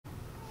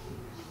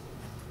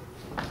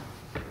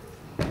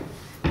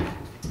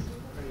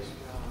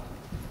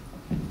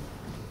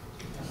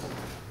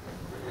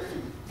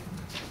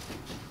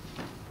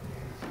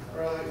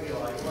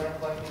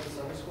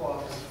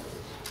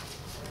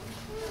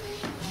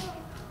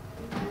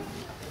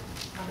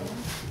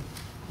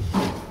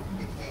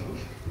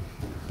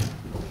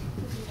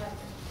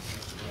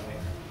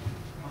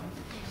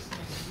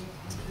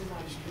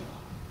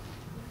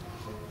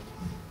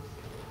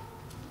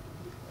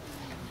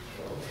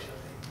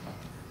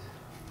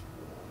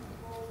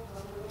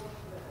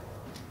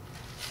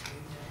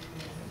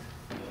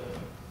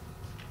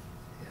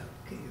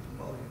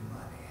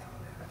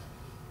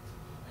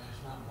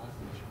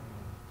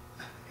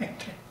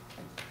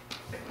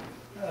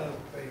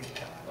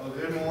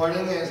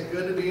morning. It's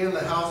good to be in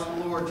the house of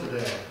the Lord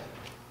today.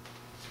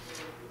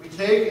 We've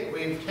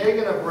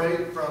taken a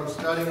break from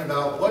studying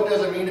about what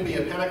does it mean to be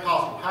a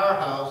Pentecostal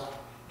powerhouse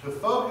to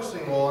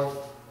focusing on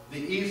the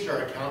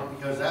Easter account,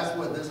 because that's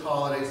what this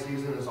holiday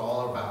season is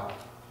all about.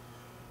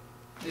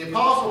 The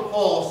Apostle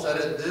Paul said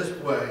it this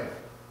way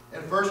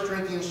in 1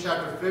 Corinthians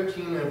chapter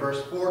 15 and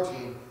verse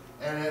 14,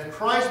 "And if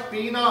Christ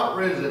be not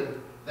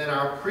risen, then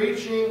our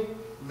preaching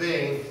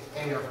vain,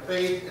 and your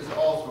faith is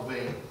also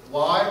vain."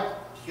 Why?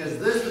 Because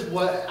this is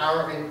what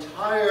our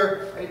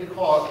entire, I hate to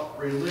call it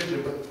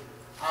religion, but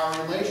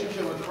our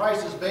relationship with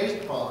Christ is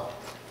based upon.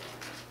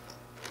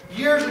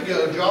 Years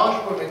ago,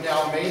 Joshua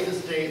McDowell made the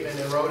statement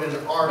and wrote an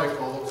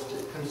article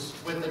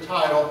with the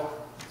title,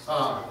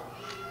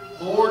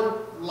 Lord,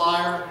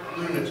 Liar,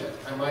 Lunatic.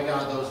 And my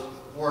God, those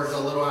words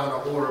are a little out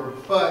of order.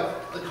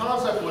 But the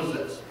concept was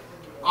this.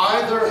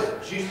 Either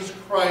Jesus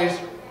Christ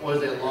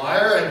was a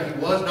liar and he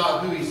was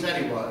not who he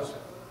said he was.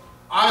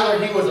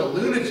 Either he was a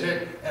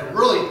lunatic and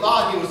really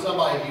thought he was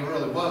somebody he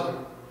really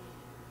wasn't.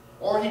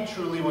 Or he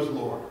truly was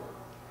Lord.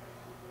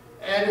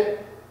 And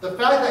the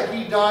fact that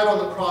he died on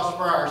the cross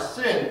for our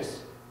sins,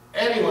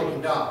 anyone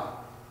can die.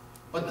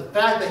 But the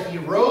fact that he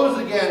rose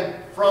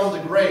again from the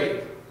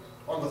grave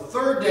on the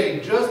third day,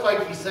 just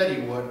like he said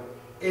he would,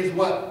 is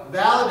what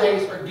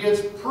validates or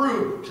gives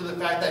proof to the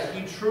fact that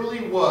he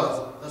truly was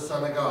the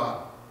Son of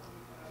God.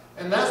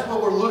 And that's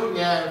what we're looking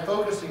at and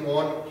focusing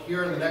on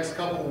here in the next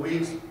couple of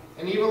weeks,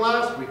 and even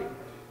last week.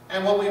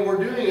 And what we were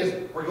doing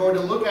is we're going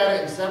to look at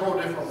it in several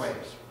different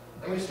ways.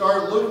 And we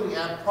started looking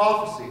at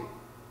prophecy.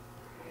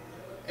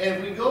 And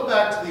if we go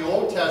back to the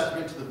Old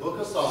Testament, to the book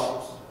of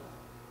Psalms,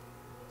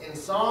 in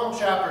Psalm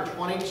chapter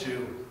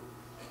 22,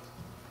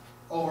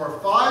 over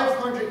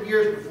 500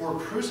 years before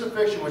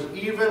crucifixion was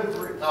even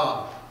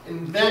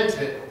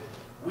invented,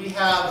 we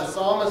have the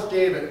psalmist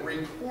David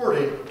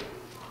recording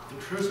the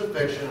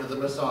crucifixion of the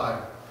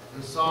Messiah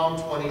in Psalm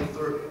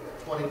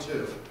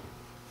 22.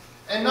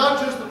 And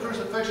not just the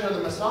crucifixion of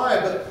the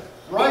Messiah, but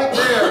right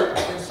there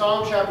in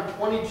Psalm chapter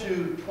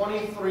 22,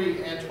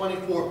 23, and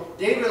 24,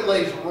 David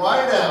lays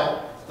right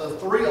out the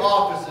three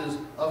offices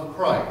of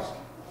Christ.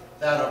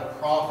 That of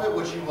prophet,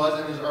 which he was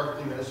in his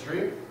earthly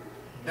ministry.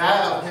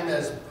 That of him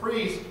as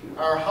priest,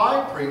 our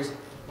high priest,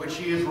 which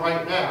he is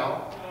right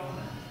now.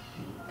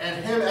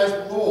 And him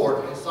as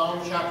Lord in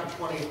Psalm chapter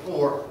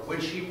 24,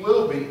 which he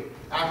will be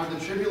after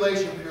the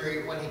tribulation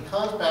period when he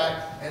comes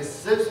back and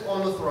sits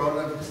on the throne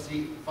of his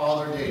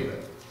father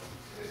David.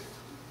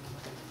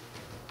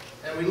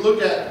 And we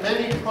looked at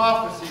many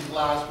prophecies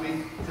last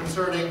week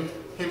concerning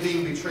him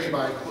being betrayed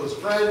by a close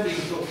friend, being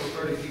sold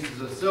for 30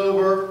 pieces of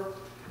silver,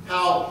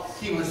 how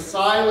he was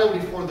silent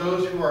before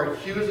those who are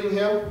accusing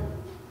him,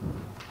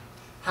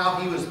 how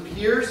he was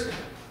pierced,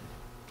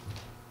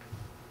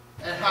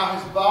 and how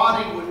his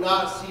body would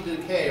not see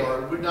decay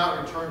or would not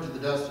return to the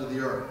dust of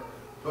the earth,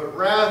 but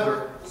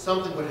rather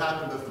something would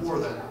happen before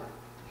then.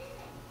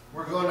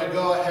 We're going to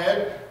go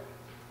ahead,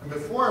 and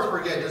before I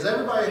forget, does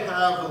everybody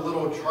have the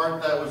little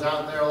chart that was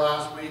out there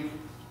last week?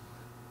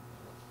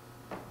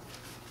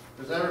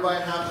 Does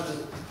everybody have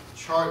the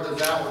chart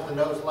that's out with the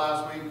notes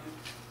last week?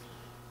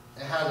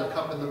 It has a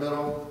cup in the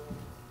middle.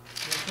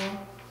 This one?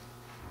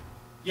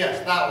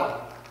 Yes, that one.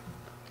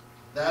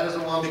 That is the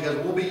one because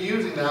we'll be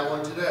using that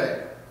one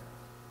today.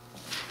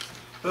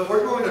 But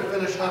we're going to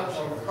finish up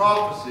on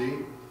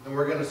prophecy, and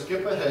we're going to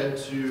skip ahead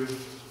to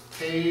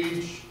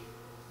page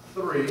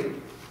 3.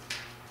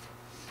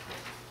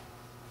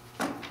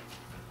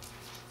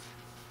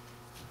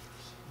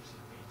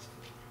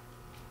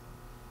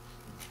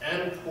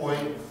 And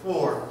point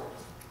 4.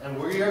 And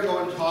we are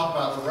going to talk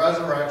about the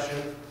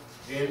resurrection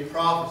in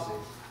prophecy.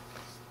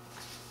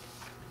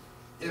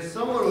 If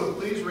someone would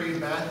please read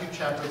Matthew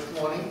chapter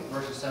 20,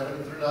 verses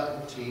 7 through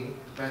 19.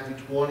 Matthew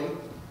 20,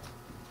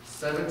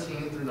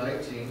 17 through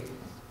 19.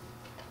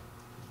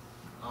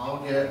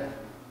 I'll get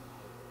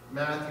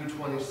Matthew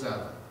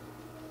 27.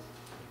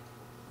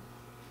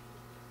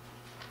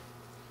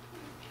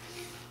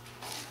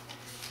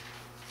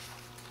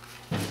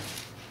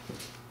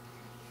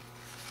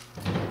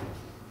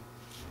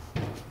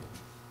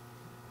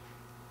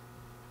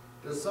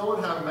 Does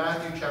someone have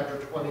Matthew chapter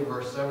 20,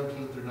 verse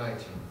 17 through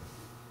 19?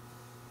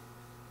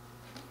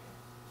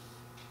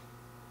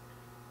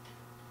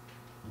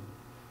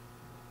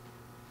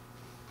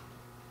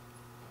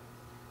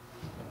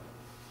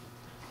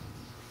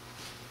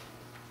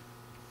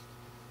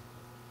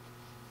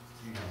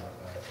 You know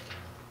that.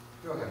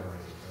 Go ahead and read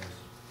it, please.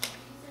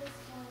 Jesus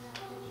went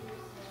up to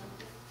Jerusalem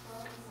with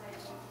 12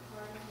 disciples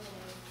according to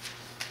his,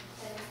 and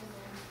said to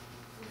them,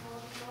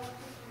 Behold, go up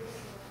to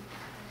Jerusalem,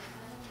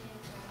 and the Son of Man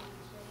shall be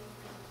betrayed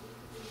into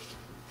the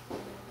chief priests and the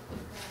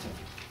scribes,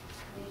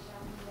 and they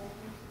shall condemn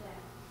him to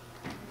death,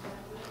 and shall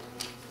deliver him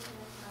to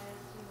the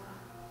Gentiles to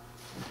mock,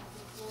 and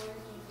to sword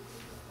and to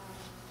crucify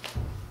him,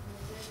 and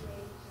the third day he shall rise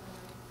again.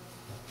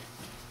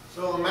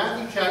 So in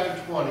Matthew chapter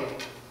 20,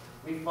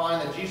 we find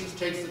that Jesus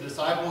takes the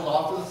disciples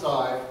off to the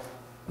side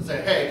and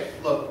say, hey,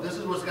 look, this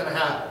is what's going to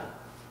happen.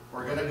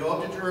 We're going to go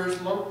up to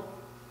Jerusalem.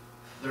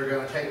 They're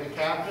going to take me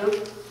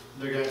captive.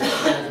 They're going to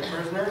take me as a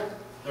prisoner.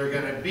 They're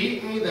going to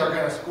beat me, they're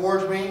going to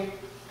scourge me,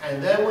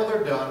 and then when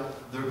they're done,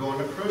 they're going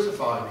to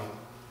crucify me.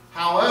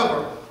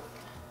 However,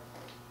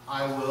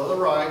 I will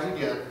arise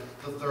again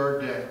the third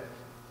day.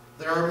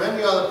 There are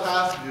many other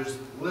passages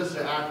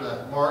listed after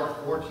that.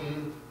 Mark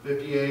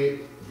 14:58,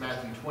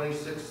 Matthew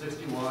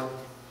 26:61,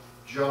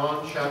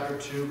 John chapter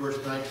 2,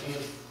 verse 19.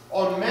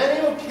 On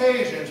many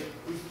occasions,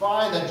 we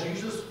find that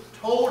Jesus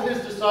told his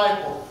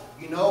disciples,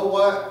 you know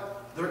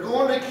what? They're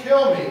going to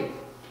kill me,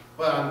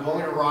 but I'm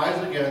going to rise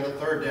again the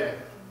third day.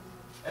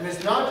 And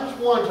it's not just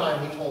one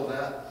time he told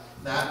that,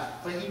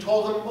 but he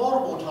told them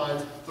multiple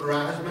times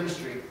throughout his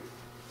ministry.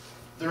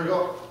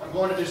 I'm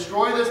going to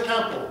destroy this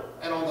temple,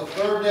 and on the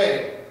third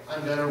day,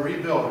 I'm going to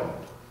rebuild it.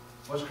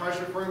 What's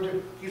Christ referring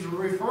to? He's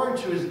referring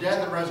to his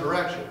death and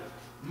resurrection.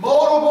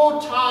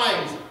 Multiple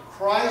times,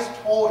 Christ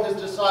told his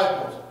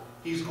disciples,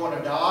 he's going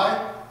to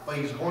die, but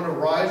he's going to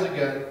rise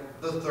again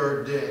the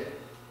third day.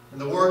 In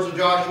the words of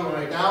Joshua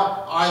right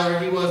now, either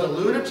he was a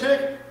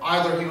lunatic,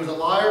 either he was a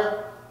liar,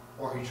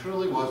 or he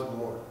truly was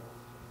Lord.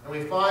 And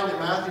we find in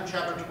Matthew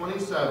chapter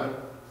 27,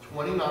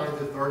 29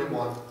 to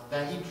 31,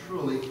 that he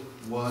truly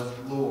was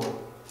Lord.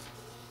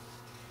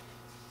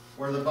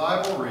 Where the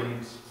Bible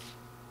reads,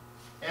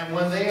 and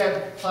when they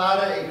had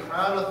platted a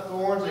crown of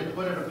thorns, they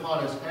put it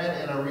upon his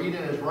head, and a reed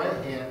in his right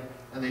hand,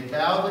 and they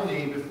bowed the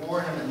knee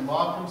before him and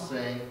mocked him,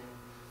 saying,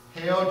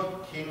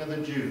 Hail, King of the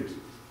Jews!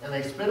 And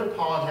they spit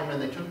upon him,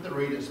 and they took the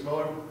reed and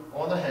smote him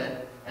on the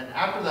head. And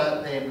after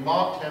that they had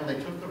mocked him, they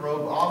took the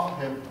robe off of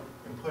him,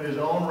 and put his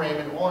own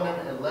raiment on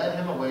him, and led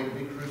him away to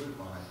be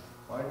crucified.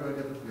 Why do I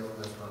get the feeling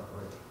that's not the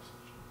right passage?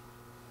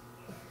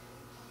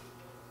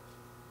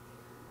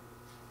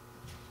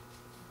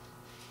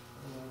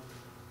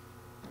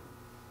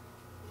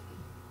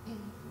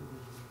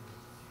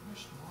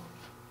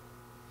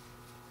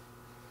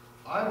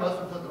 I must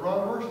have put the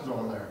wrong verses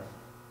on there.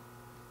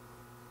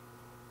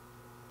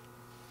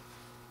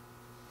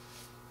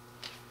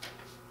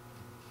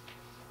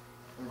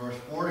 In verse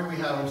 40, we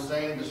have him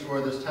saying,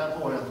 destroy this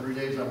temple, and in 3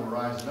 days I will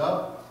rise it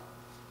up.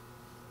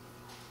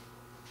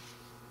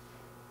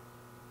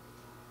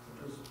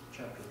 What does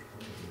chapter 28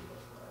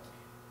 look like?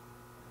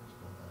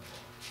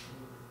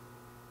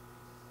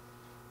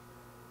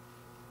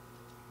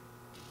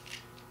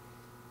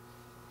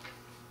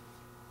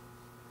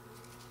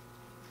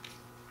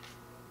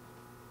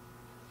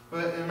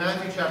 But in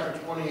Matthew chapter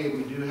 28,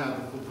 we do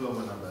have the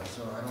fulfillment of that.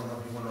 So I don't know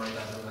if you want to write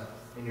that down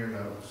in your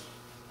notes.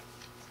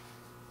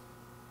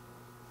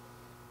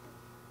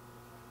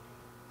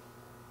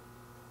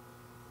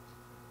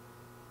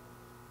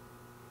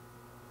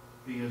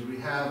 Because we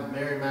have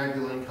Mary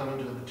Magdalene coming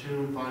to the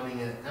tomb, finding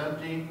it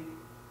empty,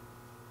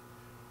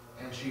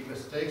 and she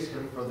mistakes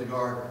him for the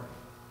gardener.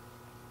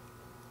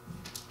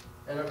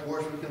 And of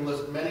course, we can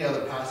list many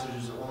other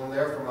passages on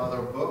there from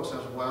other books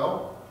as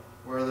well,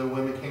 where the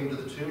women came to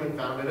the tomb and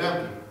found it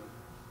empty.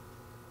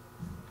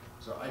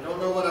 So I don't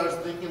know what I was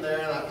thinking there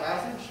in that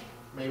passage.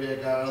 Maybe I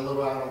got it a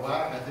little out of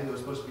whack. I think it was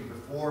supposed to be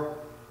before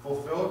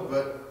fulfilled,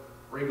 but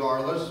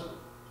regardless,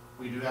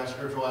 we do have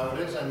scriptural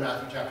evidence in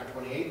Matthew chapter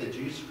 28 that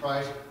Jesus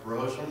Christ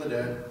rose from the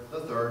dead the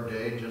third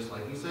day, just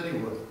like he said he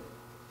would.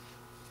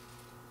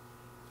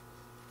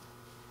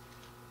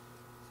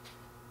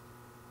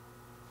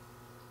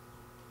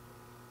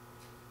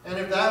 And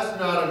if that's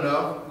not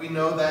enough, we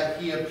know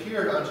that he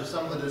appeared unto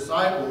some of the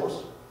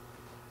disciples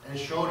and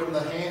showed him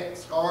the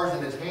scars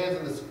in his hands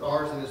and the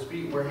scars in his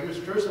feet where he was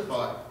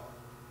crucified.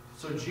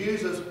 So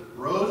Jesus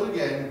rose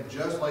again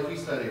just like he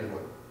said he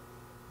would.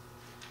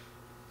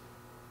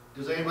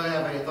 Does anybody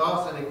have any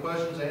thoughts, any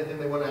questions, anything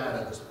they want to add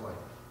at this point?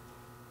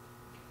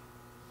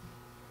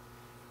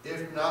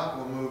 If not,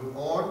 we'll move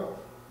on.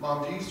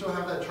 Mom, do you still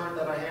have that chart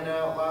that I handed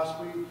out last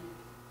week?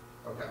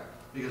 Okay,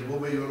 because we'll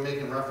be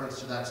making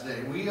reference to that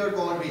today. We are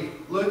going to be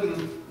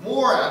looking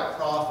more at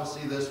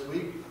prophecy this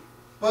week,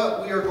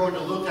 but we are going to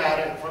look at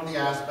it from the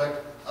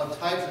aspect of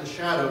types and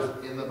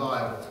shadows in the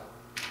Bible.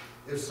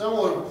 If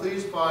someone would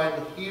please find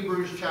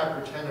Hebrews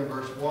chapter 10 and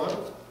verse 1,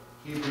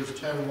 Hebrews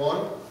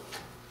 10:1.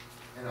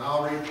 And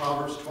I'll read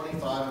Proverbs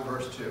 25 and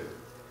verse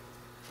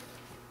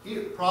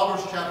 2.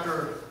 Proverbs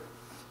chapter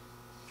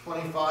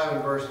 25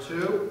 and verse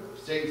 2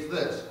 states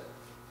this: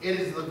 It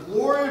is the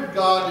glory of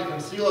God to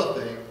conceal a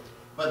thing,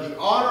 but the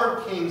honor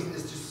of kings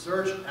is to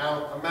search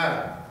out a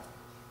matter.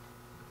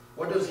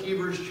 What does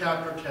Hebrews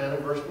chapter 10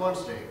 and verse 1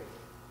 state?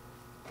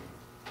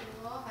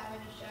 The law,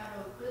 having a shadow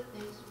of good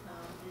things to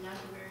come, and not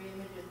the very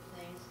image of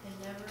things, can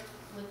never,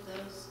 with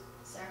those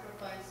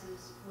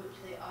sacrifices which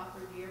they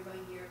offered year by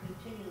year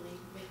continually,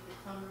 make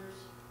the comers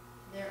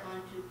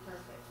thereunto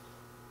perfect.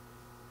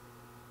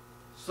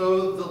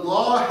 So the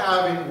law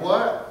having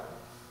what?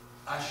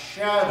 A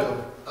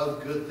shadow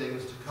of good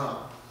things to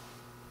come.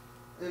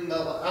 In the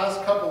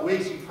last couple of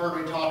weeks, you've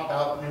heard me talk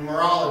about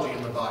numerology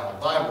in the Bible,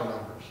 Bible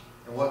numbers,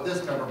 and what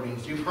this number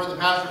means. You've heard the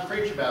pastor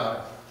preach about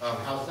it,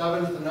 how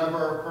 7 is the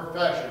number of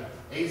perfection,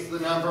 8 is the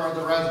number of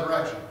the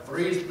resurrection,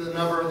 3 is the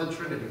number of the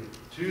Trinity,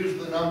 2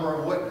 is the number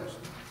of witness,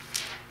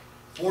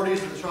 40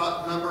 is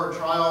the number of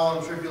trial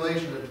and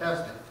tribulation and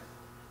testing.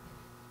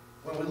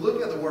 when we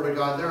look at the Word of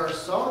God, there are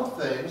some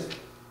things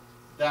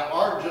that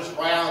aren't just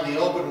right out in the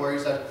open where he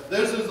said,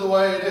 this is the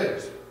way it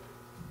is.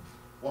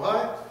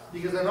 Why?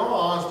 Because in all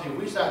honesty, if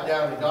we sat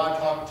down and God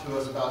talked to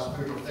us about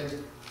spiritual things,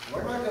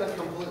 we're not going to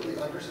completely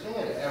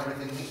understand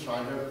everything he's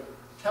trying to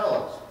tell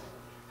us.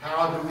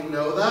 How do we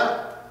know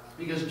that?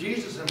 Because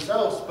Jesus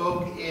himself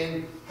spoke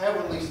in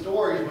heavenly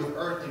stories with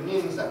earthly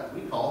meanings that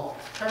we call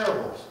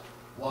parables.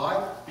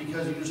 Why?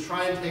 Because he was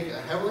trying to take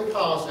a heavenly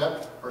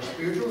concept or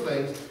spiritual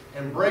things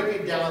and break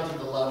it down to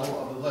the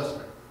level of the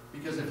listener.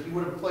 Because if he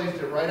would have placed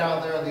it right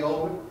out there in the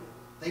open,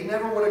 they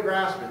never would have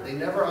grasped it. They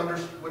never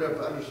would have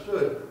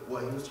understood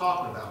what he was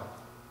talking about.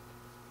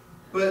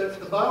 But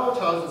the Bible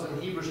tells us in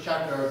Hebrews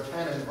chapter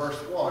 10 and verse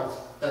 1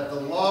 that the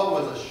law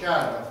was a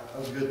shadow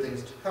of good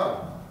things to come.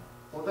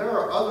 Well, there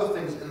are other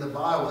things in the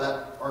Bible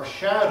that are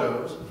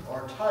shadows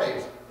or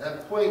types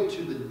that point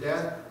to the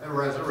death and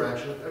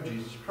resurrection of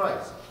Jesus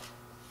Christ.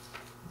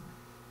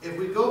 If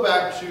we go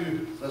back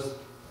to those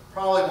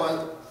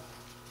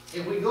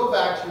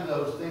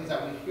things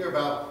that we hear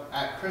about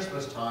at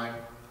Christmas time,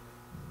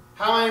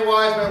 how many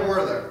wise men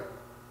were there?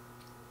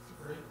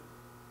 3.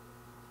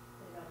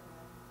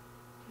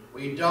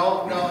 We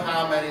don't know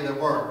how many there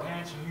were.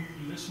 Depends on who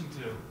you listen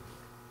to.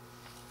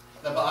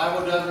 The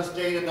Bible doesn't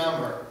state a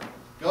number.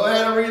 Go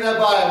ahead and read that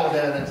Bible,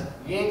 Dennis.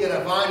 You ain't going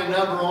to find a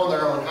number on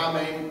there on how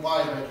many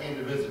wise men came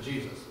to visit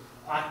Jesus.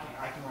 I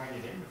can write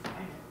it in to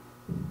find it.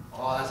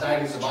 Oh, that's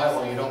adding to the Bible,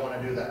 and you don't want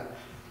to do that.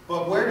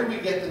 But where do we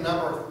get the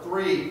number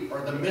 3,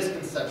 or the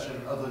misconception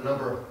of the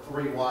number of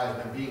 3 wise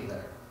men being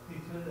there?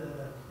 Because of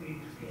the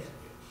 3 gifts.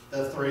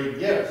 The 3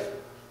 gifts.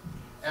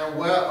 And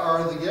what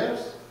are the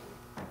gifts?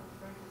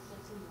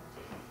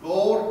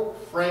 Gold,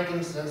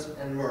 frankincense,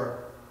 and myrrh.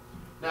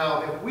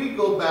 Now, if we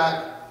go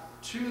back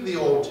to the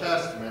Old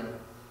Testament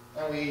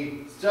and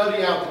we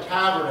study out the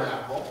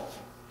tabernacle,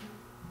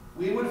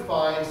 we would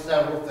find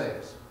several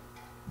things.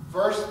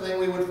 First thing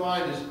we would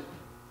find is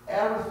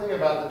everything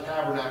about the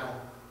tabernacle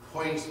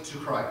points to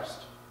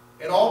Christ.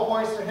 It all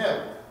points to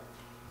him.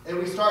 And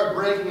we start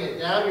breaking it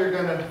down, you're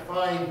going to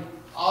find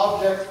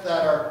objects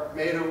that are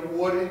made of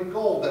wood and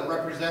gold that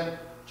represent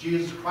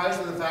Jesus Christ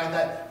and the fact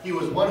that he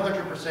was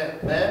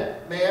 100% man,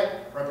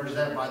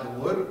 represented by the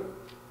wood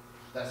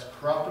that's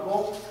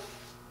corruptible.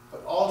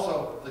 But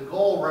also, the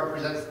gold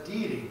represents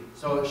deity,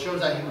 so it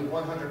shows that he was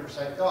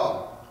 100%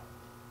 God.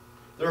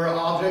 There are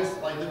objects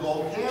like the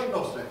gold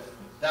candlestick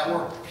that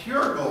were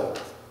pure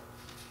gold.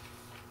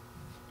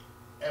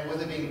 And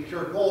with it being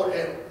pure gold,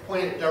 it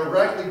pointed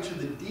directly to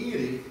the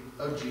deity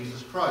of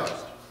Jesus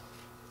Christ.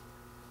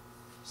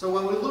 So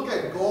when we look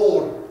at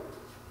gold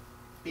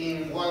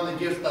being one of the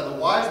gifts that the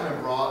wise men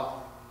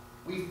brought,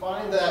 we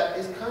find that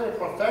it's kind of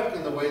prophetic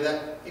in the way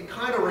that it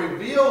kind of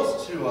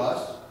reveals to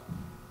us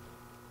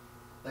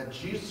that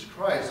Jesus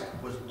Christ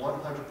was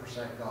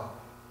 100% God.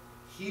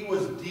 He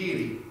was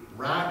deity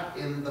wrapped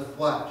in the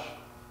flesh.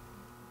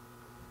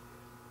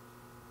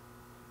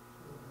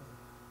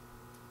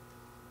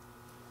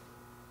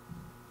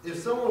 If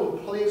someone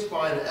would please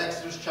find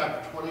Exodus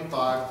chapter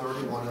 25,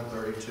 31 and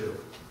 32.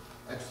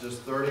 Exodus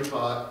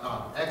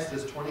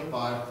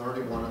 25,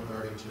 31 and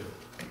 32.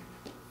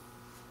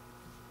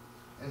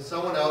 And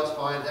someone else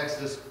find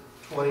Exodus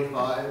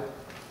 25,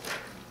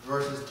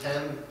 verses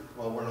 10.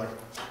 Well, we're not.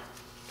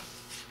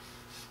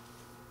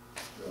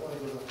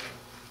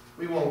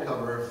 We won't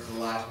cover the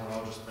last one.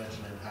 I'll just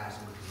mention it in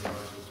passing because of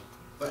verses.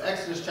 But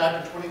Exodus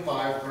chapter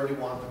 25,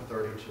 31 and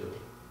 32.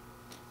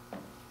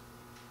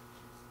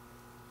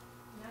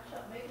 Thou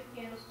shalt make a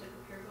candlestick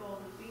of pure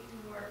gold, of beaten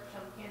work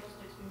shall the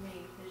candlesticks be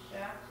made. His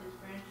shaft, his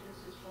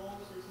branches, his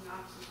poles, his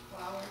knops, his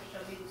flowers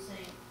shall be the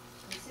same.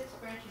 And 6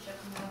 branches shall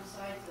come on the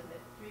sides of it,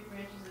 3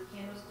 branches of the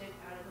candlestick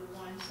out of the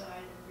one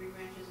side, and 3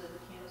 branches of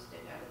the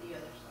candlestick out of the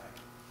other side.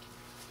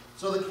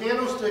 So the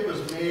candlestick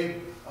was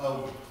made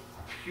of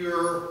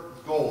pure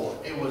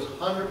gold. It was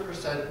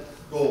 100%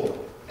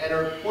 gold. And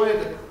it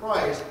pointed to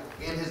Christ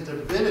in his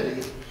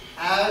divinity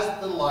as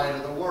the light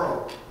of the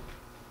world.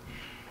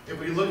 If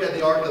we look at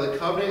the Ark of the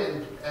Covenant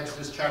in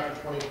Exodus chapter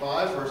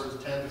 25,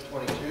 verses 10 to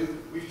 22,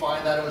 we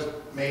find that it was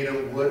made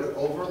of wood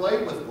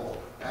overlaid with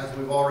gold. As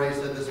we've already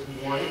said this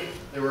morning,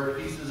 there were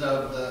pieces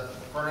of the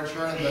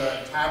furniture in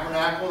the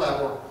tabernacle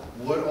that were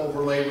wood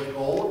overlaid with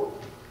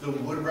gold. The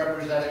wood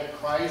represented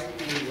Christ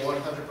being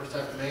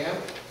 100% man.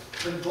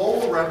 The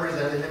gold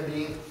represented him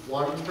being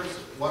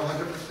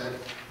 100%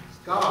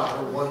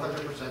 God, or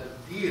 100%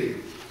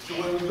 deity. So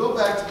when we go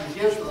back to the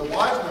gifts that the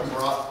wise men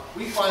brought,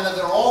 we find that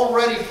they're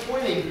already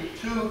pointing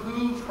to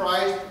who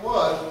Christ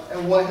was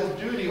and what his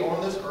duty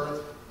on this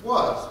earth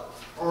was.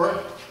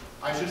 Or,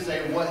 I should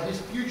say, what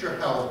his future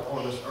held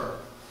on this earth.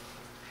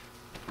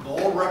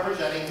 Gold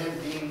representing him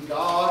being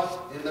God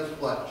in the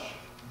flesh,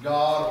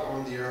 God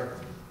on the earth.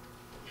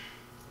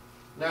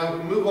 Now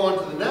we move on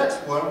to the next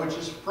one, which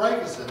is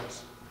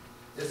frankincense.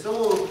 If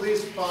someone will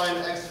please find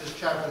Exodus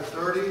chapter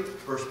 30,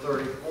 verse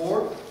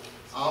 34.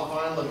 I'll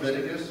find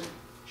Leviticus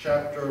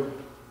chapter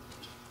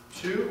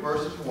 2,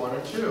 verses 1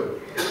 and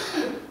 2.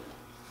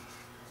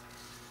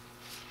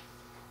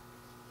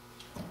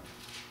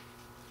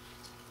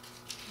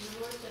 The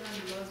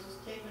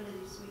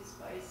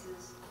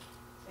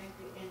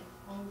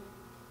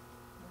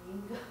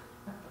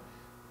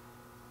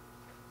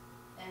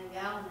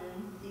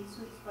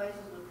sweet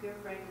spices with pure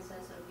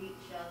frankincense of each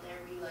shall there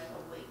be like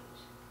a weight.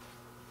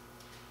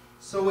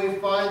 So we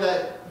find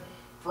that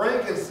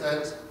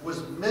frankincense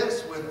was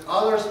mixed with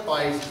other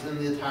spices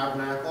in the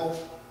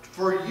tabernacle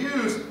for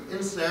use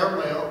in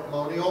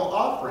ceremonial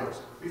offerings.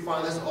 We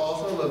find this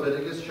also in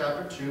Leviticus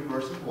chapter 2,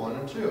 verses 1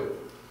 and 2.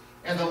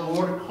 And the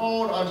Lord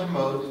called unto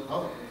Moses,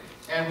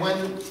 and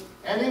when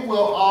any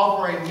will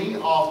offer a meat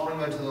offering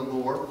unto the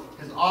Lord,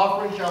 his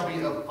offering shall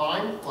be of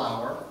fine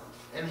flour,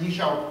 and he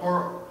shall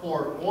pour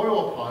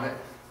oil upon it,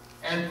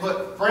 and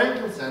put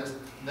frankincense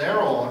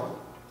thereon,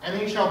 and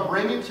he shall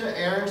bring it to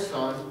Aaron's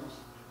son,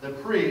 the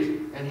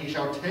priest, and he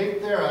shall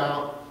take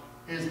thereout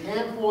his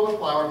handful of the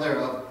flour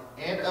thereof,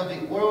 and of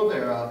the oil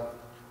thereof,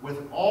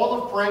 with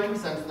all the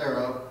frankincense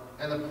thereof,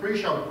 and the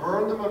priest shall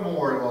burn the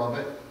memorial of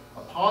it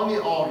upon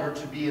the altar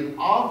to be an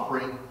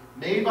offering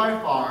made by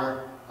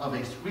fire of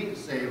a sweet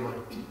savor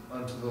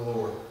unto the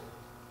Lord.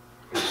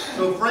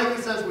 So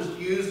frankincense was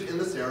used in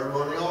the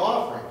ceremonial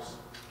offerings.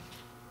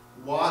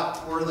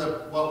 What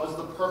was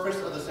the purpose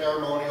of the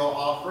ceremonial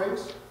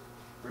offerings?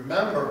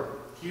 Remember,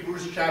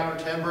 Hebrews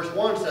chapter 10 verse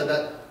 1 said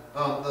that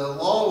the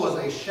law was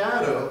a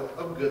shadow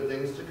of good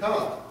things to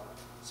come.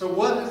 So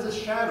what is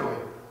this shadowing?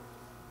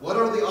 What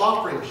are the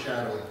offerings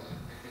shadowing?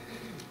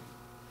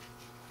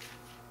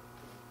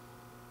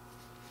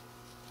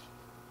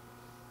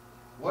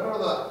 What are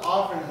the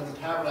offerings in the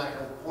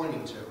tabernacle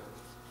pointing to?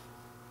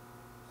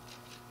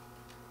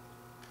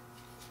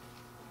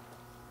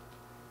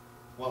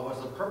 What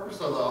was the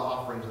purpose of the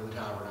offerings in the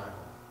tabernacle?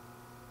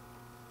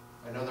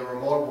 I know there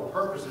were multiple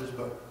purposes,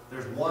 but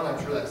there's one I'm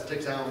sure that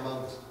sticks out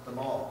amongst them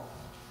all.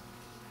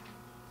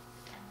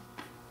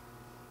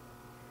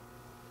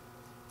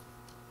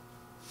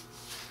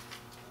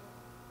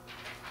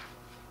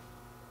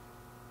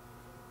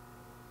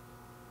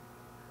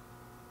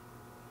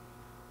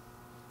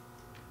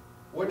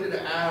 What did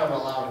Adam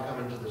allow to come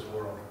into this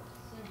world?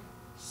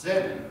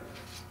 Sin.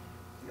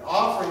 The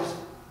offerings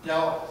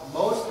dealt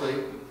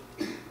mostly,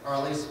 or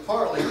at least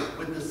partly,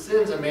 with the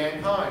sins of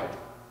mankind.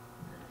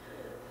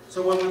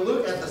 So when we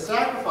look at the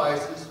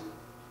sacrifices,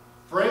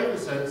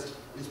 frankincense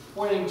is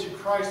pointing to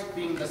Christ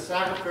being the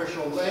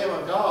sacrificial Lamb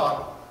of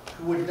God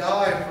who would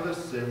die for the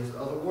sins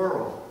of the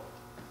world.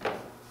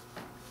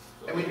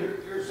 So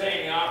you're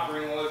saying the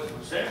offering was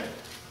for sin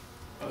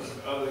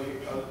of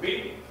the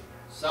people?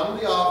 Some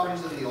of the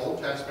offerings in the Old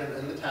Testament,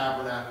 in the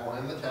tabernacle,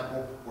 and the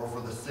temple, were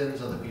for the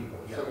sins of the people.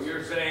 Yes. So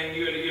you're saying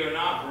you had to give an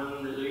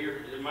offering.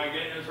 Am I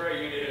getting this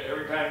right?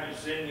 Every time you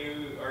sin,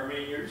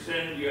 you're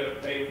sinned, you got to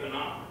pay with an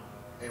offering.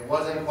 It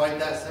wasn't quite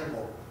that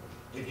simple.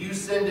 If you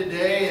sinned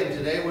today, and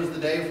today was the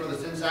day for the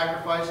sin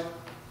sacrifice,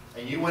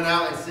 and you went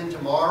out and sinned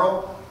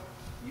tomorrow,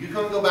 you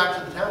couldn't go back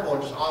to the temple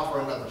and just offer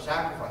another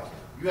sacrifice.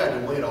 You had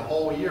to wait a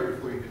whole year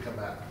before you could come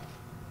back.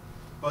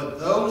 But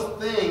those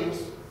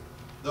things,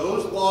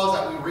 those laws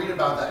that we read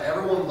about, that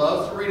everyone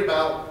loves to read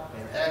about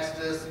in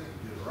Exodus,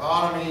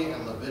 Deuteronomy,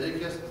 and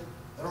Leviticus,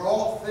 they're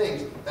all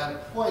things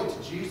that point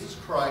to Jesus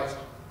Christ,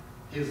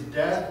 his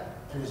death,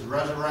 and his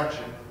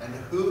resurrection, and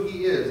who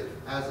he is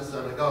as the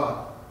Son of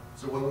God.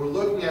 So when we're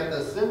looking at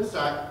the sin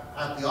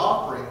at the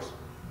offerings,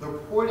 they're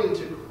pointing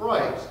to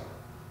Christ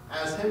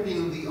as him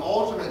being the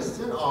ultimate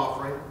sin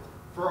offering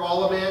for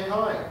all of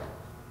mankind.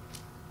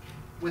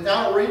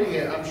 Without reading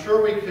it, I'm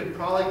sure we could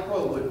probably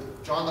quote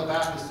what John the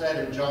Baptist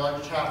said in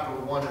John chapter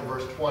 1 and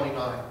verse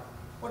 29.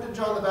 What did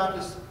John the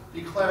Baptist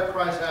declare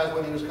Christ as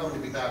when he was coming to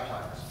be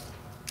baptized?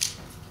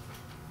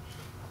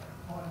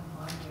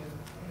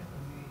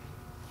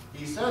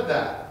 He said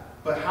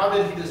that. But how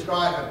did he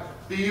describe him?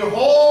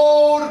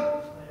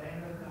 Behold,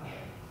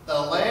 the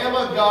Lamb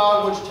of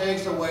God which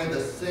takes away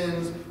the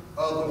sins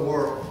of the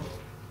world.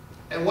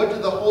 And what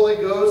did the Holy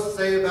Ghost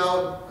say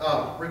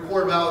about,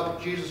 record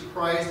about Jesus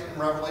Christ in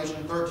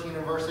Revelation 13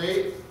 and verse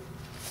 8?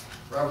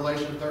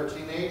 Revelation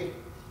 13, 8. If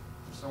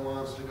someone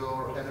wants to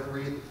go ahead and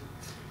read.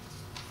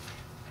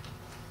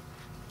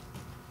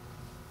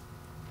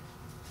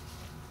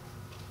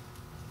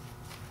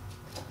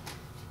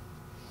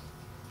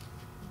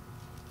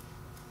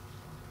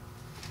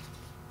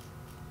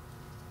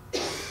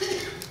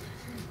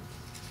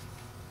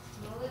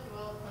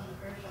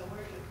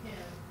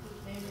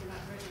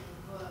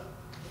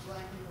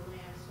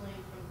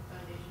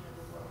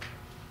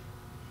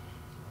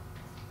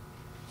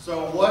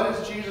 So what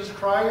is Jesus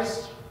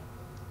Christ?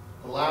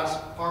 The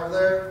last part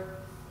there.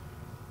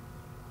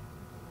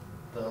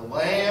 The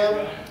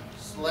Lamb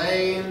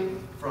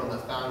slain from the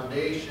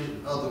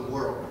foundation of the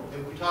world.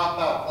 If we talk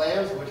about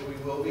lambs, which we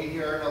will be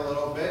here in a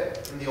little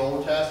bit in the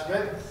Old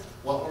Testament,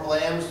 what were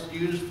lambs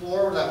used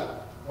for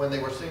that when they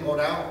were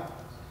singled out?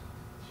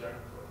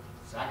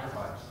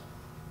 Sacrifice.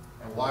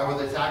 And why were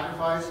they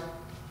sacrificed?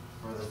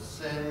 For the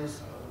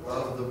sins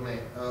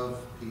of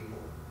people.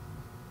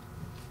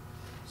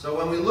 So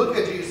when we look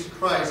at Jesus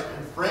Christ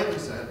and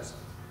frankincense,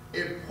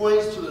 it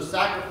points to the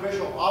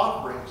sacrificial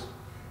offerings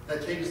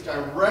that take us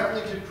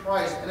directly to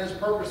Christ and his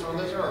purpose on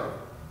this earth,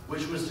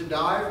 which was to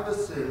die for the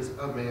sins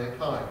of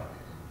mankind.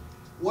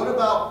 What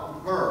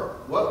about myrrh?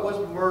 What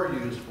was myrrh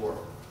used for?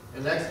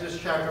 In Exodus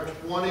chapter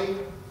 20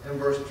 and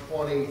verse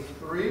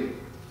 23.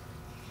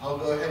 I'll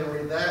go ahead and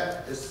read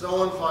that. If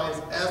someone finds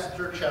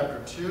Esther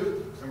chapter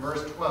 2 and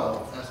verse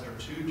 12. Esther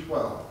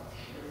 2:12.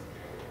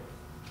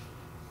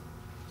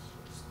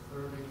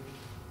 30.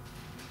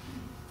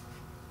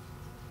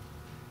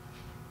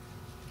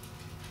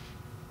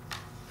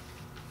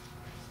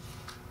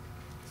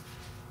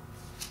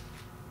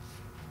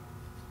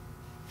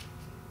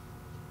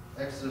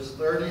 Exodus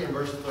 30 and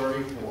verse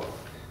 34.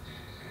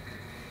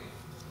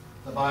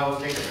 The Bible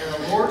states,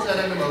 "And the Lord said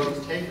unto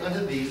Moses, Take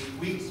unto thee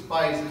sweet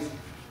spices,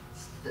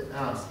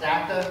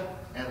 stacca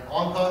and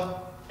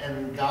onpa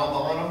and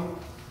galbanum,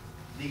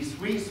 these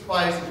sweet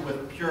spices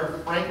with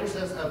pure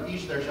frankincense of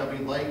each there shall be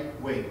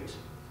lightweight."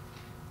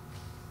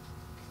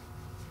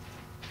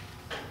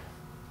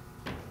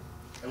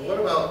 And what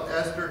about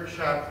Esther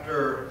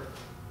chapter,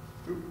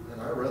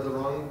 and I read the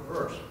wrong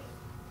verse,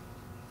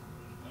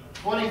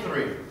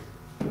 23.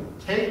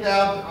 "Take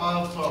thou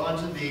also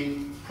unto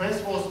thee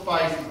principal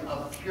spices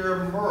of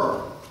pure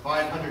myrrh,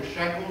 500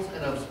 shekels,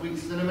 and of sweet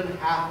cinnamon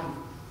half of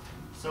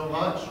so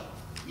much,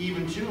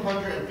 even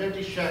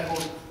 250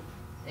 shekels,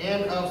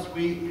 and of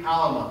sweet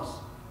calamus,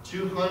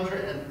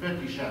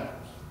 250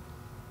 shekels."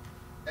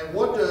 And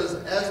what does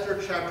Esther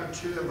chapter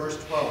 2 and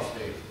verse 12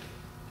 state?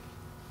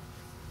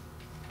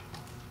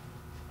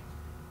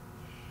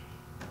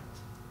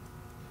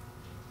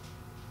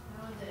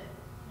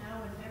 Now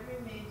when every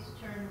maid's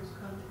turn was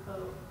come to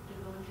go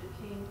into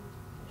King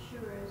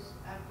Ahasuerus,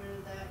 after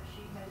that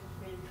she had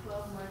been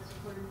 12 months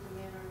according to the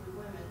manner of the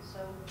women,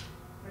 so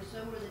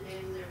were the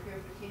days of their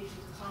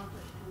purifications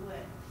accomplished, to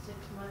wit, 6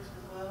 months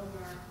with oil of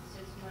myrrh,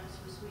 6 months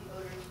with sweet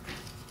odors,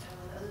 and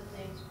with other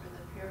things for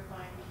the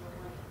purifying of the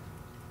linen.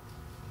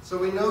 So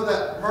we know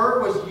that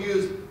myrrh was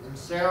used in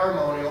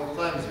ceremonial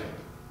cleansing.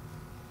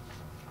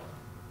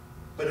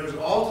 But it was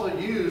also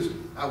used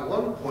at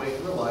one point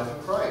in the life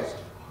of Christ.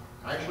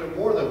 Actually,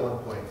 more than one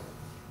point.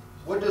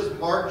 What does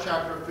Mark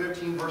chapter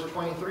 15, verse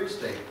 23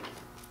 state?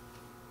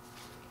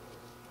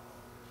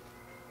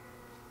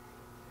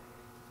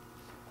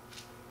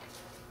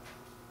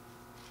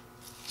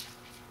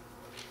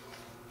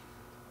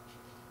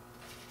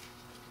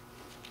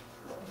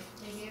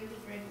 They gave him to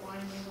drink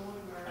wine mingled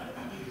with myrrh,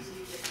 but he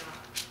received it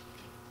not.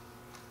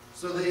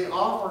 So they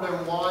offered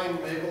him wine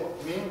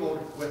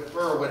mingled with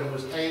myrrh when he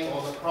was hanging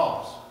on the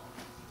cross.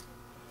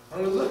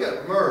 When we look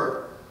at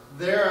myrrh,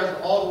 there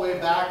all the way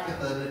back in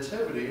the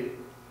Nativity,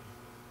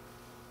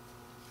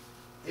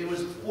 it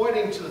was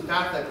pointing to the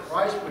fact that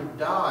Christ would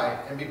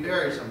die and be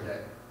buried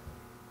someday.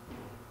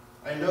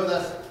 I know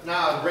that's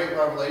not a great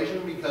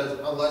revelation because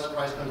unless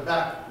Christ comes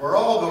back, we're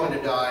all going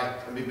to die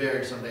and be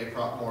buried someday,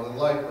 more than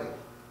likely.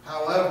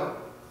 However,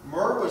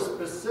 myrrh was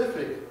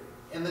specific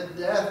in the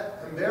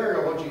death and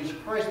burial of Jesus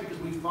Christ because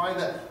we find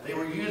that they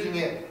were using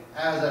it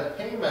as a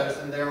pain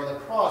medicine there on the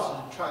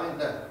cross to try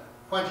to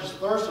quench his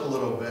thirst a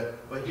little bit,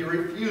 but he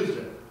refused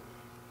it.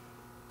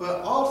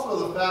 But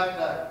also the fact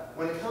that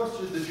when it comes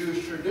to the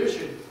Jewish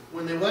tradition,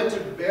 when they went to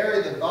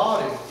bury the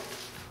body,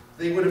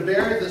 they would have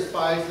buried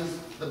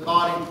the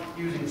body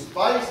using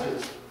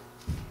spices,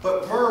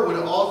 but myrrh would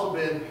have also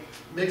been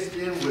mixed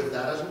in with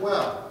that as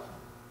well.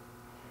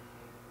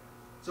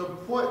 So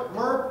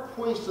myrrh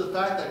points to the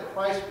fact that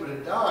Christ would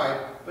have died,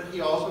 but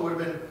he also would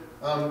have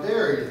been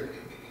buried.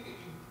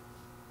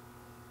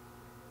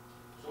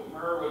 So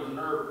myrrh was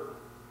nerve.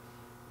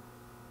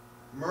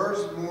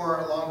 Myrrh's more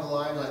along the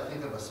lines, I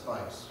think, of a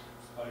spice.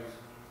 Spice.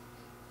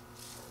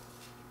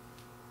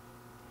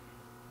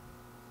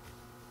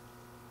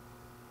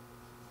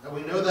 And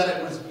we know that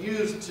it was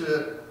used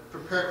to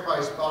prepare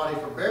Christ's body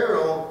for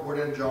burial, we're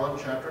in John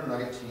chapter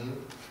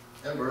 19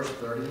 and verse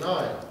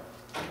 39.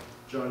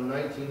 John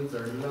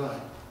 19:39.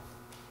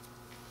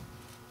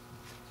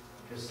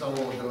 If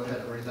someone will go ahead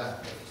and read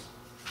that, please.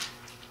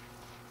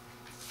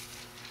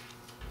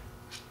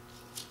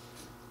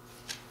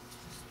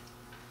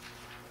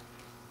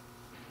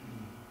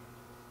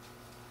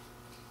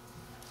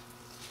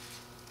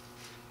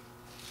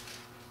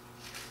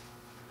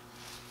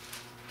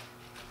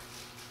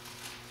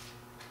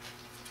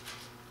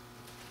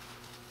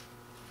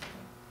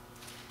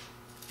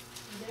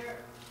 There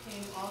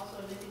came also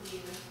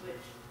Nicodemus, which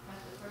at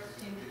the first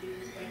came to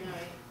Jesus by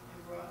night,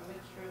 and brought a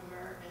mixture of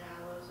myrrh and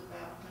aloes,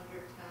 about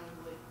 100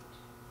 pounds weight.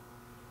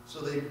 So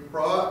they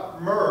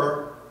brought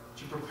myrrh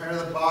to prepare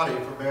the body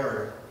for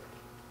burial.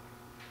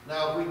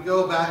 Now, if we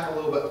go back a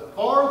little bit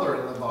farther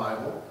in the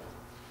Bible,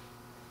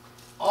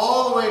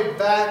 all the way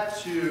back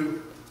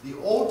to the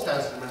Old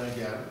Testament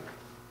again,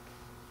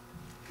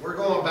 we're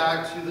going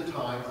back to the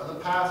time of the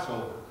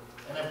Passover.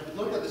 And if we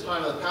look at the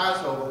time of the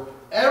Passover,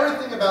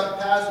 everything about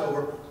the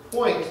Passover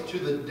points to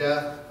the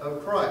death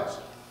of Christ.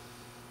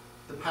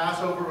 The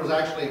Passover was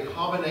actually a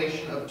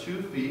combination of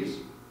two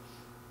feasts.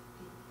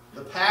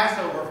 The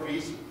Passover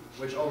feast,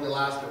 which only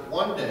lasted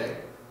one day,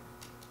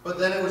 but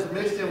then it was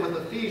mixed in with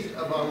the feast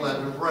of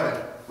unleavened bread,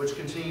 which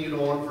continued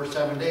on for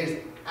 7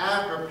 days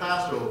after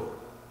Passover.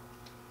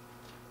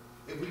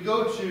 If we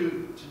go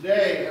to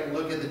today and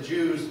look at the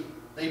Jews,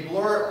 they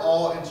blur it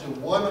all into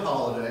one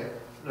holiday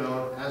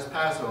known as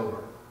Passover.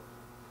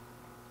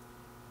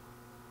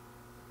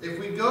 If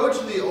we go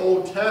to the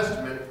Old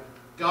Testament,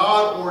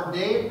 God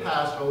ordained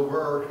Passover,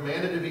 or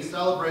commanded to be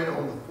celebrated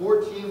on the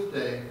 14th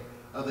day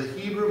of the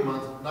Hebrew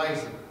month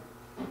Nisan,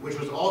 which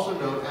was also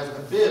known as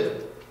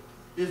Abib,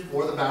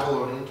 before the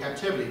Babylonian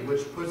captivity,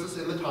 which puts us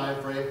in the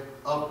time frame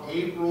of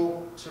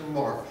April to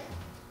March.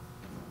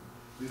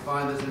 We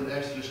find this in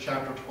Exodus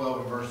chapter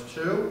 12 and verse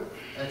 2,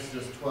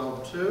 Exodus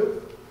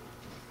 12:2,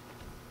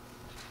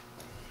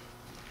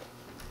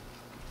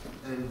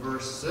 and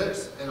verse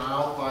 6, and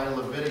I'll find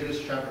Leviticus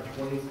chapter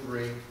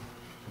 23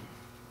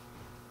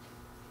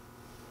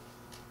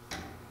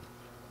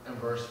 and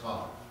verse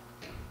 5.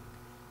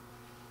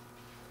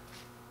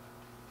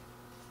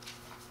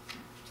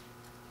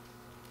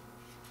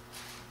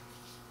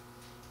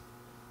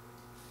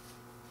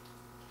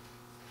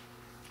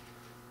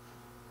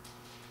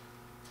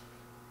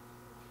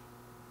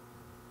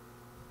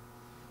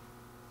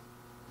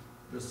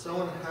 Does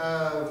someone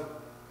have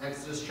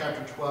Exodus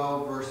chapter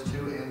 12, verse 2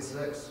 and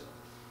 6?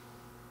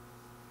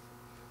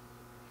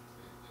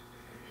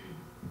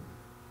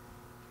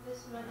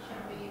 This month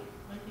shall be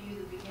unto you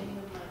the beginning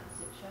of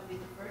months. It shall be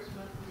the first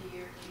month of the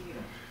year to you.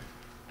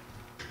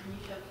 And you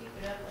shall keep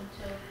it up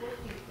until the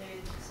 14th day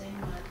of the same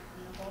month,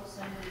 and the whole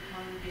assembly of the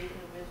congregation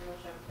of Israel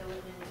shall kill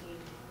it in the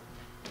evening.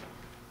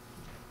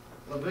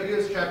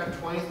 Leviticus chapter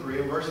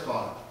 23 and verse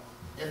 5.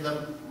 In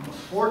the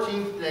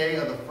 14th day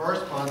of the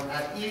first month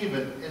at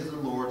even is the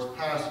Lord's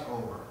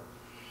Passover.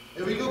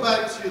 If we go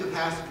back to the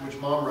passage which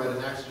Mom read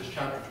in Exodus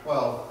chapter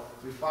 12,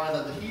 we find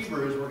that the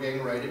Hebrews were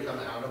getting ready to come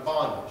out of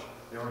bondage.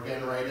 They were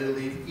getting ready to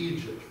leave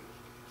Egypt.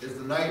 It's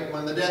the night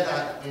when the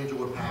death angel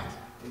would pass.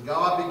 And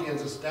God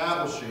begins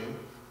establishing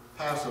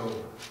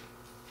Passover.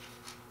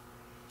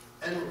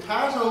 And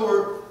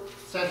Passover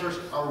centers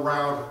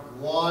around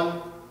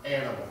one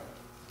animal.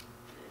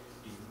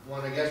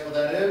 Want to guess what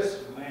that is?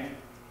 Man.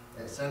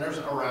 It centers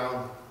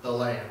around the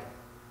lamb.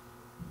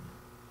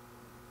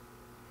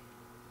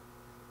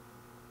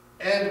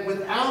 And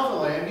without the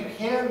lamb, you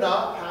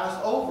cannot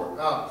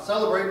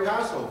celebrate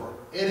Passover.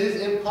 It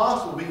is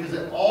impossible because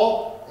it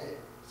all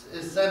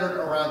is centered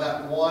around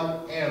that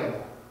one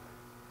animal.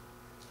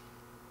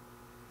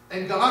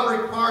 And God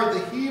required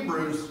the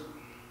Hebrews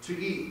to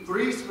eat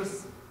three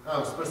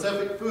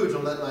specific foods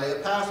on that night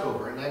of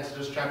Passover in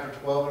Exodus chapter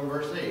 12 and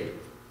verse 8.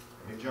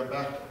 Let me jump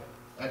back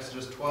to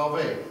Exodus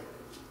 12:8.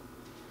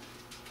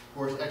 Of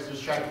course, Exodus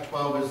chapter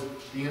 12 is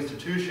the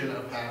institution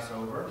of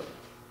Passover.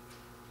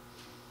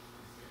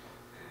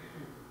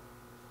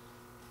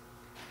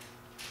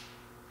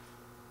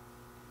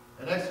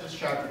 In Exodus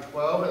chapter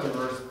 12 and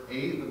verse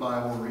 8, the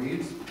Bible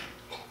reads,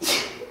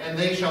 "And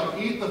they shall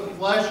eat the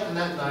flesh in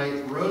that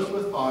night, roast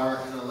with fire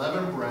and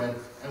unleavened bread,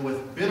 and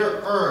with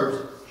bitter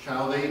herbs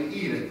shall they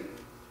eat it."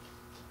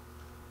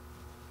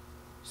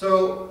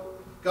 So,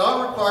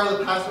 God required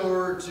the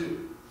Passover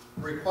to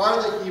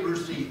require the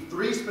Hebrews to eat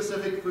three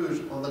specific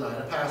foods on the night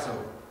of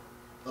Passover: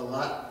 the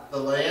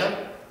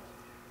lamb,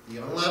 the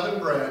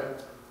unleavened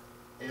bread,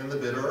 and the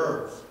bitter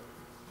herbs.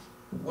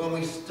 When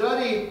we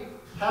study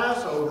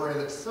Passover in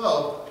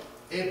itself,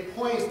 it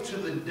points to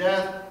the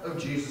death of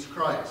Jesus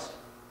Christ.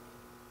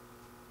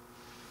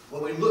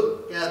 When we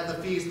look at the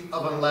Feast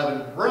of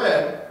Unleavened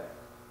Bread,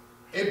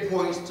 it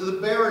points to the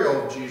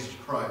burial of Jesus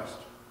Christ.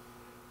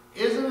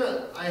 Isn't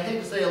it, I hate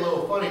to say a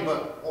little funny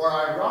or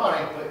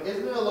ironic, but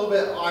isn't it a little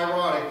bit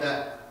ironic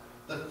that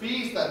the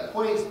feast that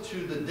points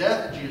to the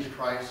death of Jesus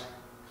Christ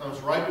comes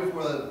right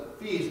before the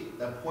feast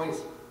that points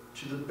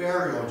to the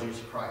burial of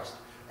Jesus Christ?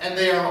 And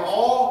they are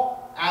all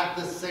at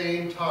the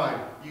same time.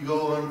 You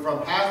go in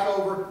from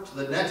Passover to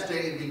the next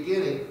day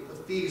beginning the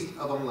Feast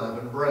of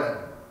Unleavened Bread.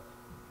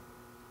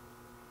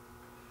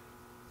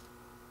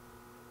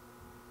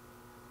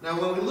 Now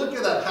when we look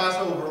at that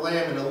Passover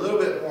lamb in a little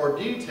bit more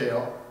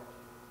detail,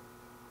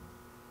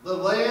 the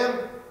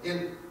lamb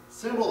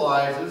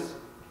symbolizes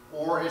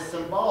or is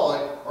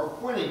symbolic or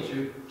pointing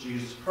to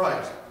Jesus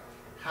Christ.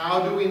 How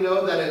do we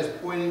know that it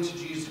is pointing to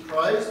Jesus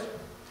Christ?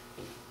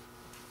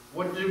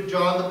 What did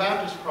John the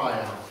Baptist cry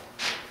out?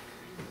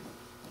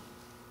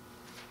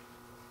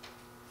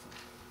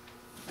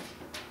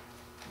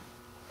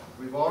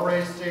 We've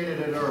already stated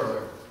it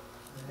earlier.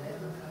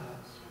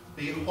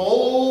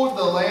 Behold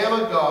the Lamb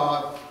of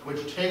God,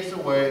 which takes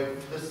away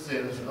the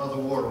sins of the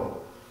world.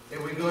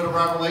 If we go to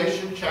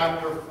Revelation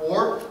chapter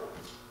 4,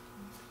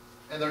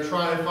 and they're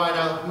trying to find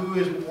out who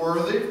is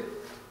worthy,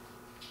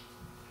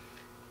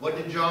 what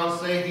did John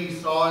say he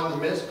saw in the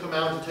mist come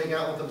out to take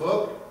out with the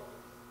book?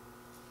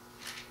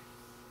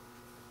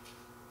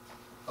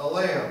 A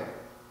lamb.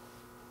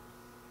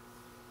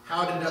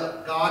 How did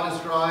God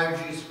describe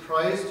Jesus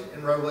Christ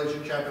in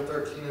Revelation chapter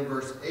 13 and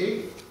verse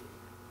 8?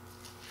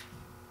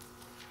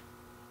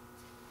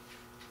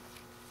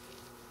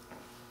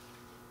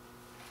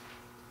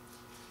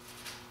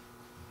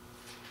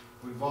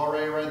 We've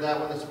already read that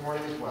one this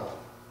morning as well.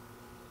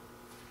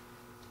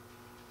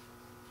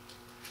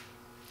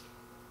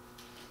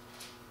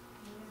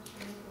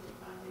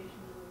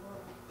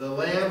 The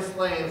Lamb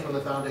slain from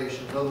the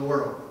foundations of the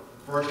world.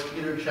 1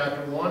 Peter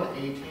chapter 1,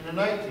 18 and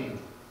 19.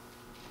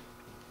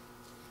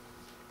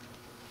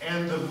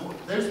 And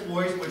this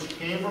voice which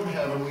came from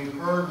heaven we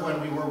heard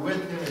when we were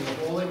with him in the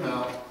holy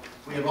mount.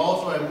 We have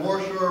also a more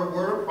sure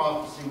word of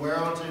prophecy,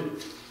 whereunto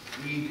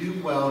ye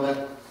do well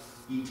that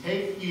ye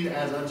take heed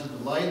as unto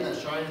the light that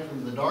shineth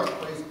in the dark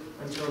place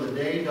until the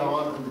day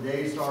dawn and the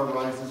day star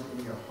rises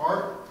in your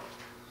heart.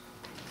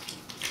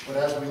 But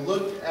as we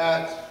look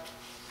at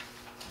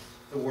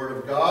the Word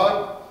of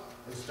God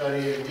and study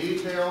it in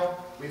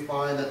detail, we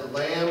find that the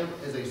Lamb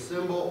is a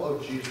symbol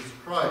of Jesus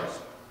Christ.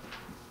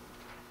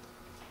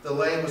 The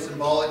Lamb was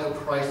symbolic of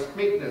Christ's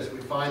meekness. We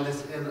find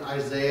this in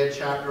Isaiah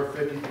chapter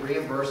 53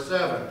 and verse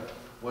 7.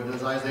 What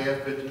does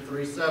Isaiah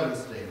 53:7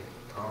 state?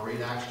 I'll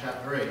read Acts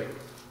chapter 8.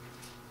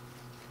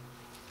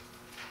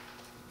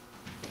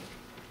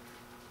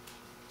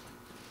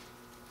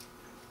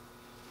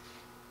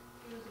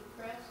 He was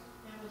oppressed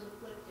and was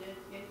afflicted,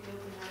 yet he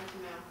opened not his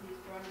mouth. He is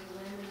brought as a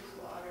lamb to the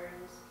slaughter,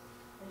 and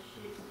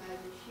as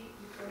a sheep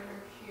before her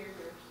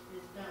shearers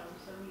is dumb,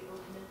 so he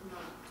openeth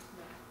not his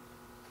mouth.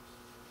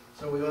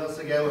 So we once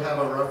again have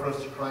a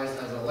reference to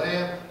Christ as a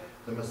lamb,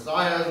 the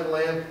Messiah as a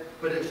lamb,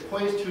 but it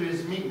points to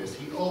his meekness.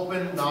 He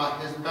opened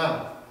not his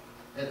mouth.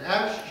 And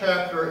Acts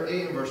chapter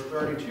 8 and verse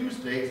 32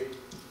 states,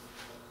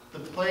 the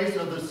place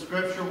of the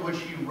scripture which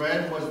he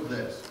read was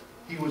this: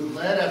 he was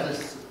led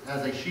as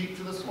a sheep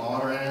to the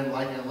slaughter, and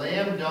like a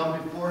lamb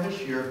dumb before his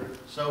shearer,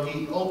 so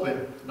he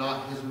opened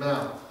not his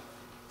mouth.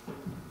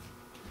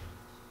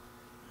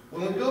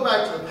 When we go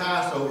back to the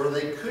Passover,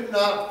 they could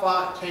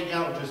not take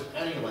out just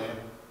any lamb,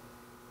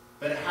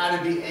 but it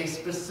had to be a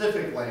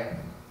specific lamb.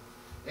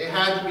 It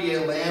had to be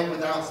a lamb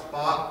without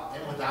spot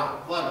and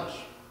without blemish.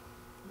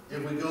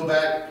 If we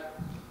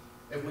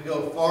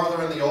go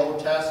farther in the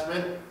Old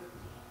Testament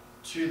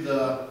to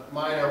the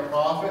minor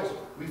prophets,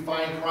 we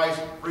find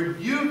Christ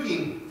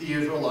rebuking the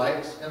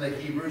Israelites and the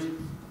Hebrews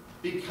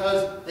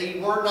because they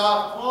were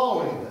not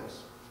following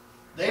this.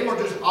 They were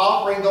just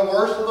offering the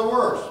worst of the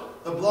worst,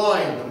 the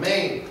blind, the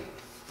maimed.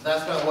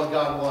 That's not what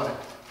God wanted.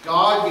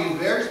 God gave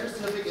very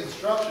specific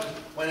instructions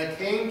when it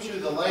came to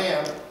the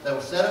lamb that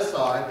was set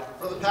aside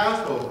for the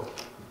Passover.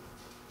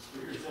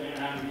 So you're saying it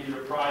had to be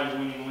the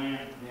prize-winning lamb?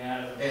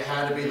 It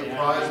had to be the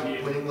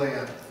prize-winning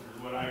lamb. Is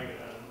what I get out of it.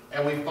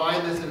 And we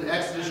find this in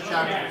Exodus Let me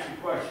chapter... ask you a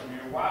question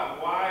here.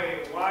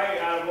 Why,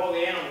 out of all the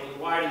animals,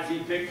 why does he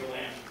pick the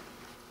lamb?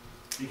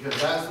 Because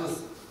that's the...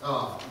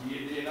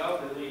 You know,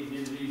 did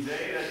he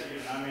say that?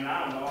 I mean,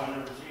 I don't know. I've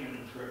never seen it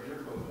in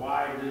Scripture. But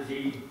why does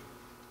he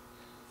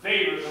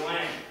favor the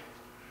lamb?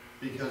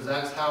 Because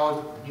that's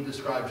how he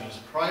described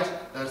Jesus Christ.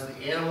 That's the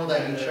animal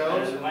that he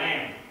chose. The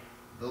lamb.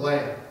 The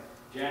lamb.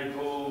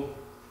 Gentle.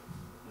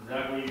 Is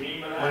that what you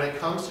mean by that? When it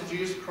comes to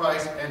Jesus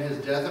Christ and his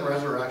death and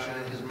resurrection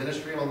and his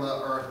ministry on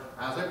the earth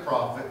as a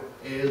prophet,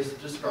 it is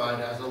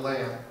described as a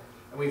lamb.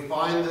 And we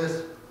find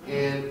this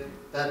in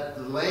that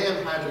the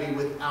lamb had to be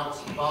without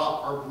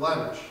spot or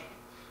blemish.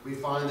 We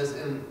find this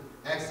in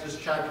Exodus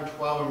chapter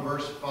 12 and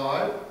verse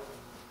 5.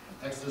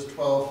 Exodus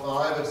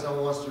 12:5, if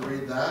someone wants to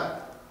read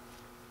that.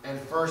 And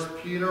 1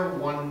 Peter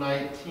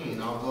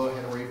 1:19. I'll go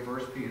ahead and read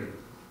 1 Peter.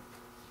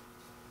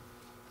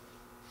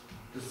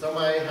 Does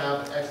somebody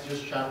have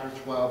Exodus chapter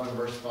 12 and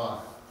verse 5?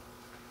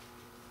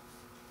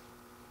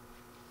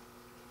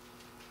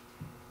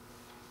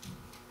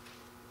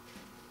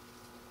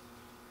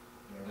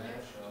 Your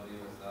lamb shall be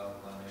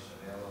without blemish, a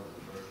male of the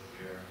first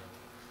year.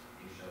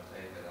 He shall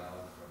take it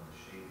out from the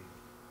sheep,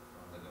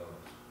 from the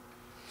goats.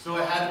 So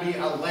it had to be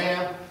a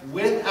lamb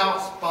without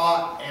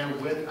spot and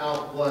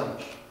without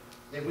blemish.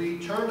 If we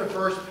turn to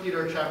 1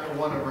 Peter chapter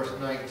 1 and verse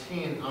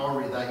 19, I'll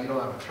read that. You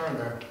don't have to turn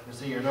there.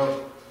 It's in your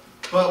notes.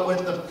 But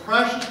with the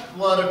precious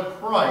blood of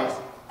Christ,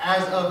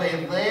 as of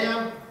a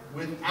lamb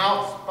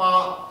without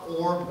spot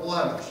or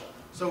blemish.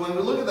 So when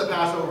we look at the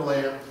Passover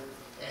lamb,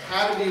 it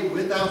had to be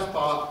without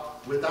spot,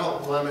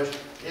 without blemish.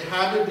 It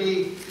had to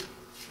be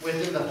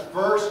within the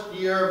first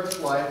year of its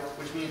life,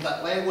 which means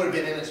that lamb would have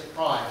been in its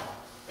prime.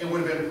 It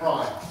would have been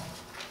prime.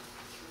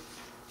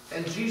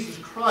 And Jesus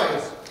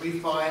Christ, we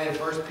find in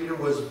 1 Peter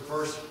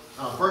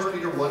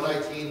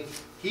 1:19,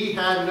 he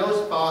had no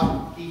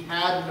spot, he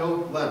had no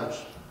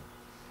blemish.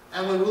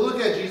 And when we look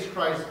at Jesus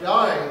Christ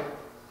dying,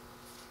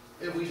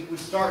 if we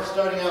start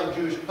studying out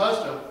Jewish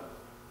custom,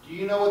 do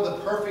you know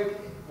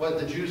what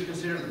the Jews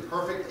considered the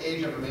perfect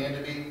age of a man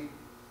to be?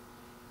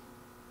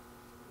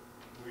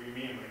 What do you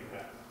mean by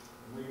that?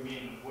 What do you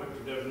mean? What's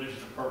the definition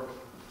of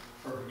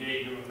perfect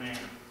age of a man?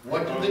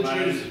 What did the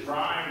Jews... His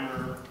prime,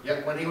 or?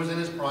 Yep, when he was in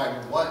his prime.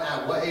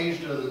 At what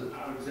age does...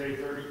 I would say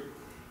 30.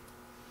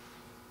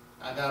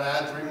 I gotta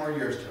add 3 more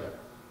years to it.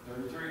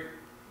 33.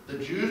 The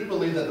Jews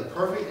believe that the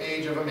perfect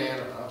age of a man,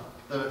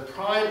 the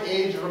prime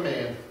age of a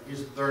man,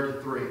 is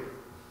 33.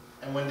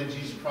 And when did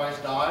Jesus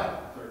Christ die?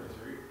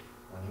 33.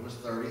 When he was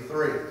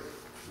 33.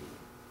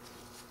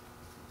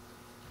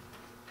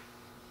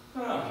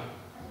 I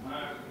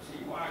can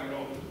see why I get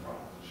all these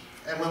problems.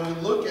 And when we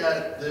look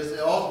at this, it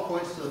also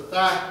points to the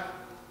fact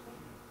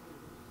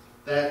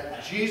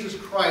that Jesus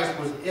Christ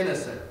was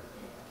innocent.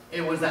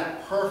 It was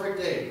that perfect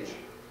age.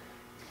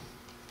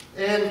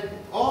 And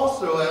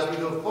also, as we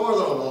go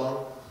farther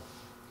along,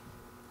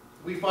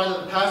 we find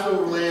that the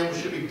Passover lamb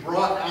should be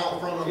brought out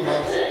from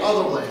amongst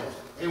other lambs.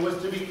 It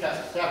was to be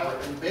kept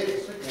separate. In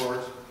basic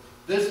words,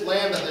 this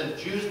lamb that the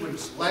Jews would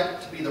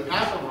select to be their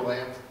Passover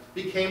lamb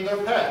became their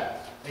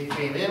pet. They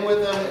came in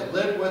with them, they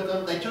lived with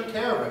them, they took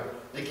care of it.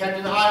 They kept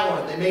an eye on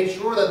it. They made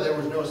sure that there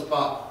was no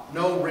spot,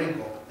 no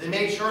wrinkle. They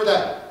made sure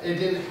that it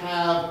didn't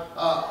have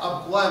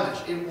a blemish.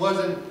 It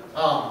wasn't,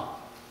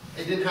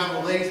 it didn't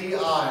have a lazy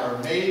eye,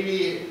 or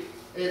maybe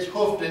its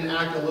hoof didn't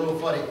act a little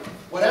funny.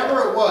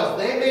 Whatever it was,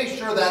 they made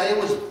sure that it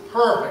was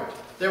perfect.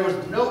 There was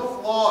no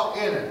flaw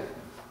in it.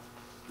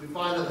 We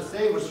find that the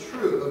same was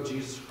true of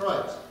Jesus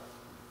Christ.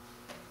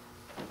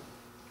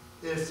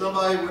 If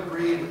somebody would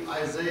read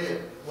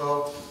Isaiah,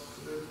 well,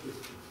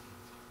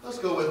 let's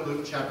go with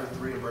Luke chapter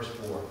 3 and verse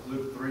 4.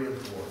 Luke 3 and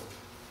 4.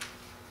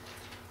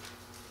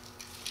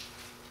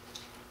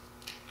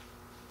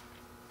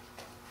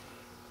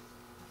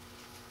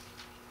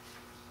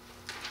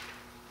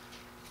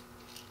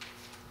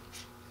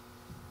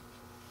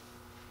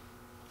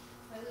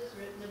 As is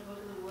written in the book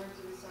of the words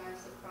of Isaiah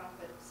the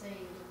prophet, saying,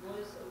 the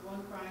voice of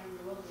one crying in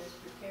the wilderness,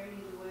 prepare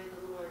ye the way of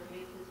the Lord,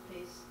 make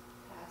his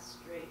path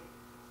straight.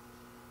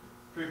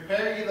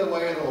 Prepare ye the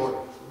way of the Lord.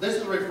 This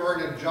is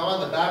referring to John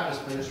the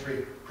Baptist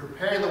ministry,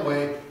 preparing the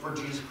way for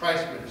Jesus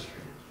Christ's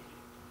ministry.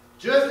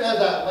 Just as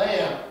that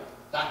lamb,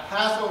 that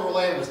Passover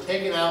lamb, was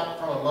taken out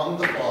from among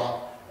the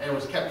flock and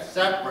was kept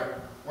separate,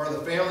 where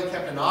the family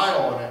kept an eye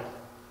on it,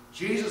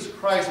 Jesus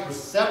Christ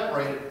was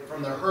separated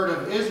from the herd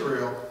of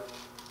Israel,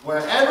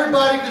 where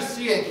everybody could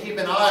see and keep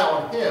an eye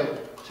on him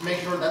to make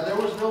sure that there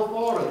was no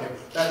fault in him,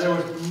 that there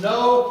was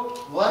no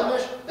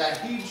blemish,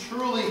 that he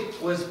truly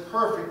was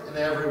perfect in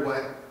every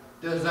way.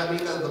 Does that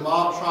mean that the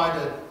mob tried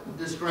to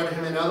discredit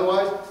him in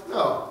otherwise?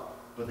 No,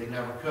 but they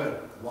never could.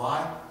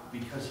 Why?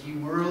 Because he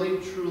really,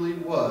 truly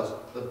was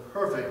the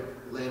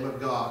perfect Lamb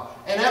of God.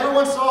 And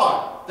everyone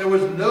saw it. There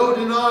was no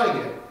denying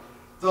it.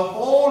 The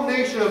whole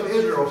nation of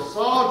Israel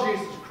saw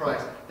Jesus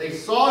Christ. They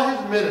saw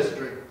his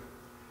ministry,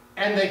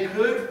 and they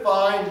could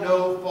find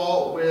no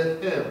fault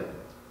with him.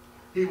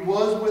 He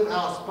was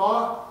without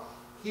spot.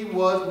 He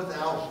was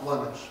without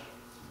blemish.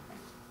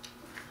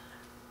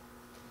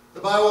 The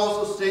Bible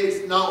also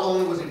states not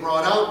only was he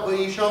brought out, but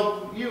ye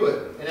shall view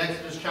it. In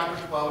Exodus chapter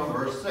 12 and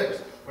verse 6,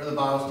 where the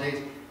Bible states,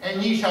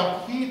 and ye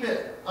shall keep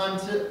it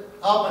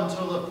up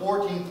until the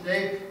 14th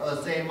day of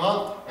the same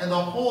month, and the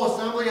whole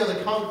assembly of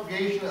the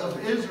congregation of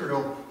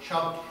Israel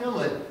shall kill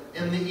it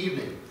in the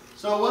evening.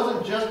 So it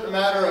wasn't just a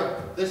matter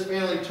of this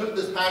family took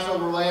this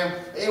Passover lamb,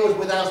 it was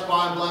without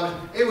spot and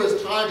blemish, it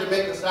was time to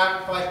make the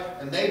sacrifice,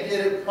 and they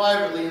did it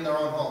privately in their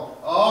own home.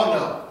 Oh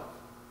no.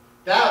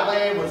 That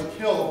lamb was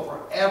killed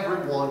for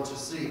everyone to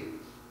see.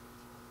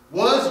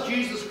 Was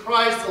Jesus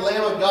Christ, the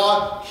Lamb of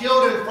God,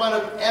 killed in front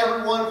of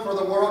everyone for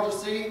the world to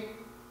see?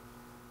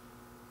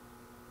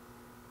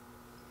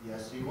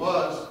 Yes, he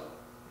was.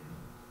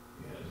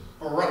 Yes.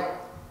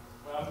 Correct.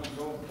 Well, that's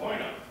the whole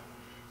point of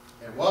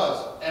it. It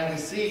was. And we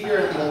see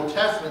here in the Old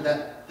Testament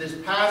that this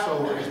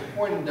Passover is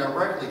pointing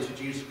directly to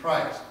Jesus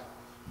Christ.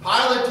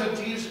 Pilate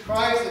took Jesus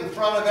Christ in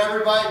front of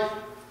everybody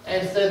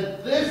and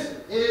said, "This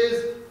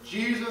is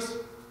Jesus.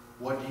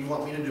 What do you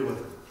want me to do with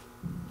it?"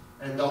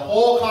 And the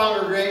whole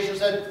congregation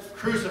said,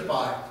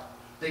 "Crucify it."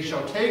 They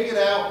shall take it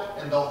out,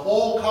 and the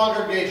whole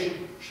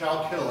congregation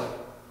shall kill it.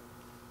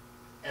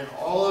 And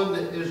all of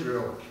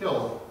Israel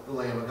killed the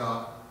Lamb of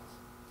God.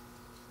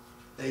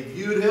 They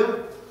viewed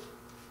him,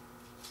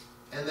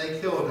 and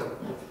they killed him.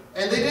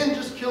 And they didn't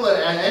just kill it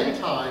at any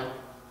time,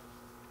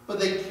 but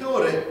they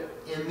killed it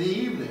in the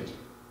evening.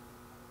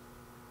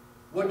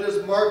 What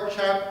does Mark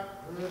chapter...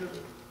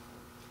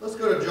 Let's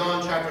go to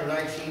John chapter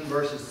 19,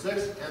 verses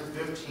 6 and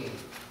 15.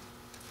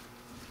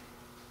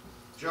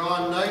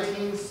 John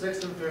 19,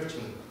 6 and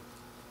 15.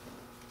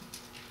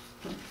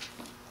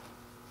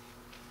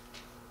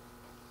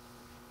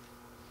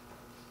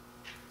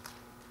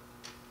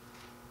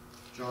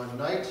 John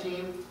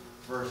 19,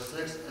 verse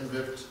 6 and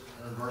verse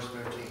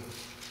 15. The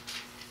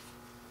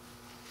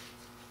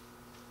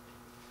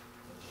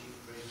chief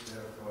priests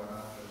therefore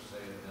after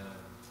say to them,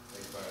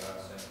 they cried out,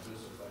 saying,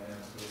 Crucify him,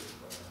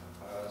 crucify him.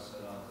 Pilate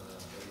said unto them,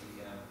 Take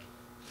ye him,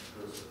 and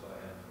crucify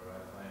him, for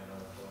I find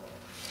no fault in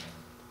him.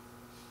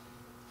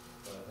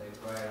 But they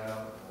cried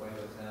out, Away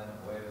with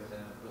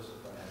him,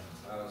 crucify him.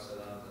 Pilate said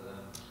unto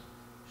them,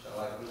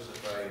 Shall I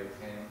crucify your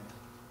king?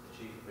 The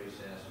chief priests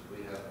answered,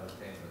 We have no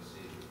king but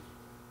Caesar.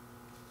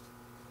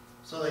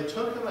 So they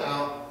took him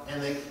out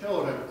and they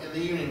killed him in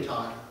the evening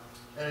time.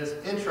 And it's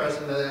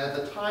interesting that at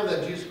the time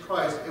that Jesus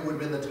Christ, it would have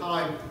been the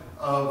time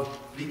of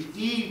the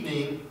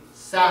evening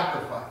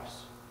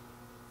sacrifice.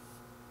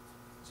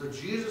 So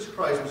Jesus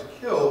Christ was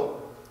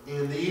killed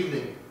in the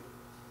evening.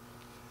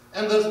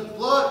 And the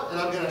blood, and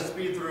I'm going to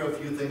speed through a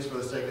few things for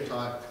the sake of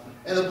time.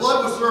 And the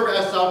blood would serve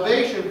as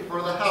salvation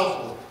for the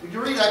household. If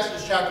you read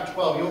Exodus chapter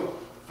 12, you'll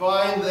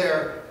find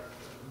there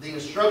the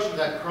instructions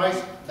that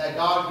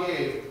God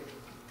gave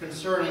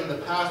concerning the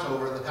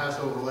Passover and the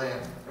Passover lamb.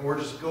 And we're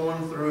just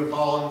going through and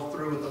following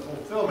through with the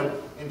fulfillment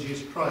in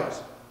Jesus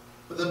Christ.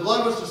 But the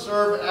blood was to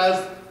serve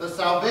as the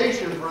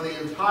salvation for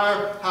the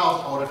entire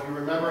household. If you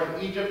remember,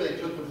 in Egypt, they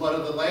took the blood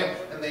of the lamb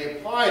and they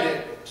applied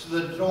it to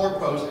the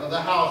doorpost of the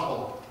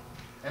household.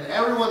 And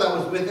everyone that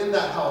was within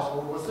that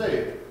household was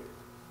saved.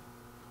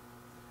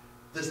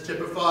 This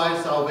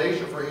typifies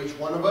salvation for each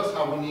one of us,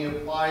 how we need to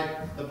apply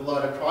the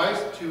blood of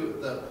Christ to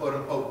the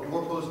quote-unquote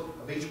doorpost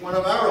of each one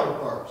of our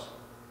own hearts.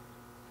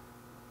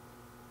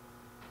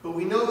 But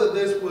we know that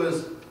this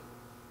was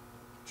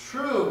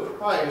true of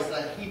Christ,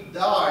 that he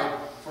died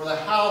for the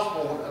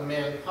household of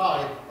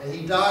mankind, and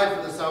he died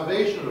for the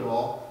salvation of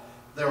all.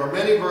 There are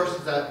many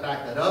verses that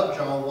back that up.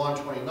 John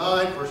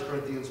 1:29, 1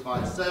 Corinthians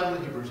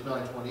 5:7, Hebrews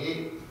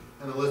 9:28,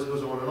 and the list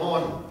goes on and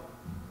on.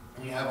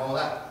 And you have all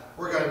that.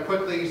 We're going to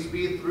quickly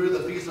speed through the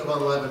Feast of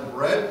Unleavened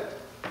Bread.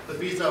 The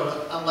Feast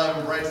of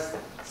Unleavened Bread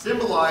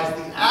symbolized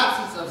the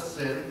absence of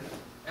sin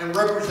and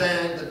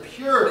represented the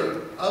purity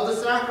of the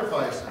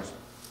sacrifices.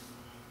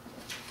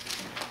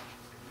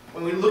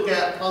 When we look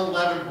at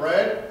unleavened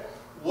bread,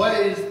 what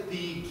is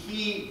the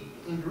key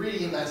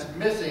ingredient that's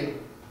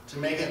missing to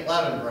make it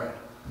leavened bread?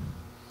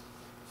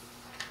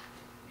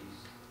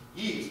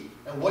 Yeast.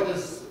 And what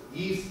does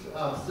yeast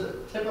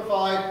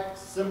typify,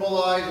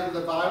 symbolize in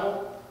the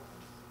Bible?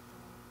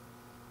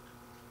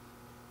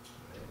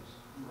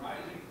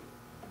 Rising.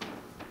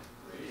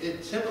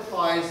 It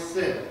typifies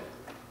sin.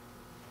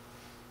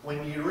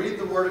 When you read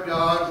the Word of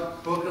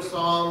God, Book of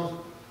Psalms,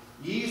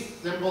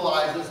 yeast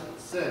symbolizes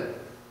sin.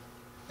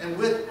 And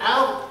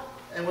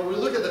when we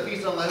look at the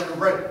Feast of Unleavened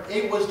Bread,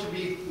 it was to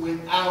be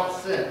without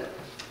sin.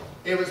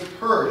 It was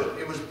purged.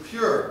 It was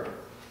pure.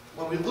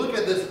 When we look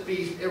at this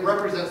feast, it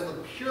represents the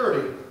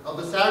purity of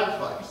the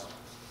sacrifice.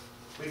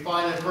 We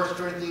find in 1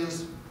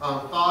 Corinthians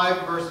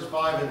 5, verses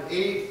 5 and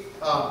 8,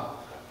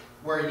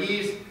 where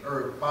yeast,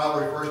 or the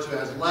Bible refers to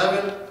as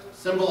leaven,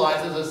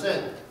 symbolizes a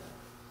sin.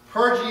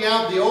 Purge ye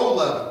out the old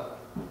leaven.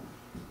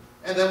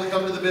 And then we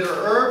come to the bitter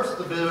herbs.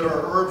 The bitter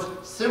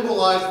herbs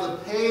symbolize the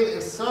pain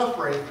and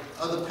suffering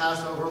of the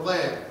Passover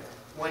lamb.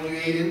 When you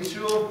ate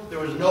into them, there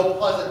was no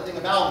pleasant thing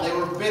about them. They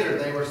were bitter.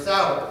 They were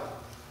sour.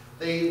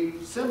 They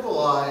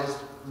symbolized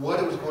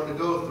what it was going to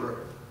go through.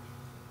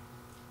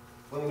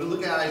 When we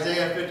look at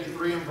Isaiah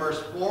 53 and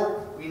verse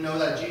 4, we know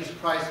that Jesus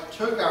Christ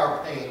took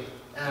our pain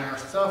and our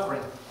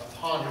suffering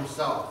upon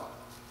himself.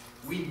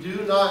 We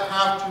do not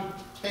have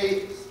to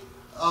taste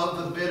of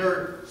the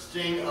bitter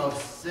sting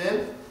of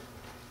sin.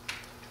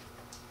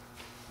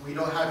 We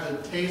don't have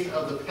to taste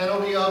of the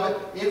penalty of it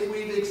if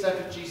we've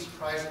accepted Jesus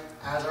Christ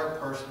as our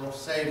personal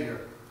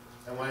Savior.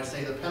 And when I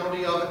say the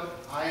penalty of it,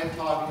 I am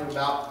talking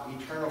about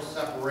eternal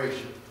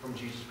separation from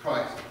Jesus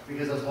Christ.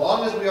 Because as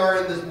long as we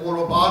are in this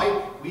mortal body,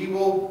 we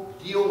will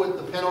deal with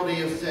the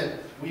penalty of sin.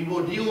 We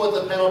will deal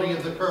with the penalty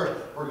of the curse.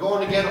 We're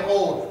going to get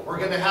old. We're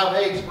going to have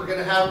aches. We're going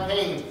to have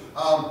pains.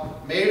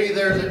 Maybe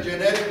there's a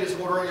genetic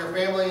disorder in your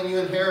family and you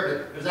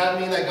inherit it. Does that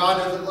mean that God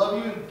doesn't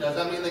love you? Does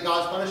that mean that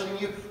God's punishing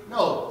you?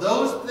 No.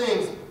 Those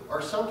things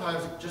are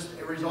sometimes just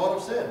a result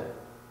of sin.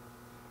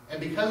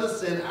 And because of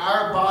sin,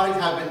 our bodies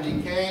have been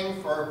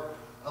decaying for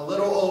a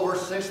little over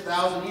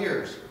 6,000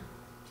 years.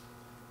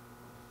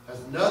 It has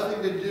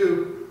nothing to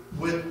do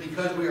with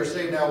because we are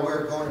saved now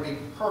we're going to be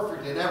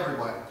perfect in every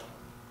way.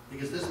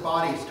 Because this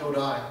body is still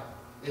dying.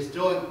 It's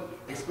still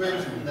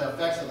experiencing the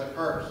effects of the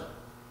curse.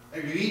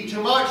 If you eat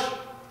too much,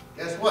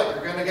 guess what?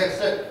 You're going to get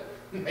sick.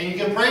 And you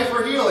can pray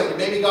for healing, and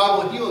maybe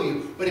God will heal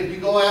you. But if you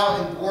go out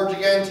and gorge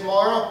again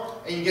tomorrow,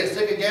 and you get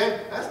sick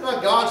again, that's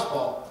not God's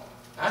fault.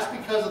 That's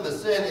because of the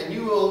sin and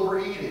you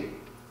overeating.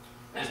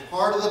 It's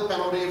part of the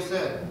penalty of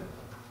sin.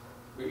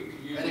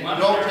 And if you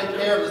don't take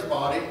care of this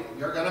body,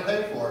 you're going to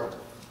pay for it.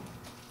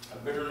 The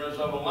bitterness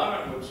of a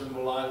lemon would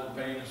symbolize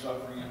the pain and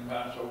suffering in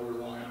Passover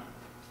lamb.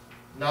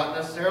 Not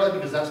necessarily,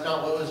 because that's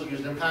not what was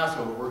used in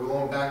Passover. We're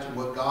going back to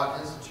what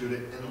God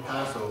instituted in the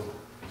Passover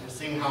and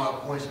seeing how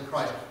it points to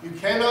Christ. You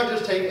cannot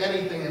just take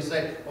anything and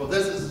say, well,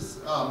 this is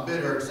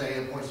bitter, and say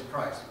it points to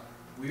Christ.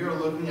 We are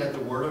looking at the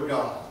Word of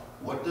God.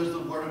 What does the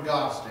Word of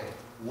God state?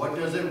 What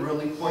does it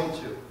really point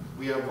to?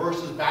 We have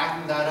verses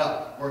backing that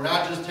up. We're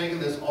not just taking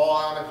this all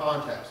out of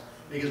context.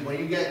 Because when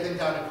you get things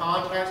out of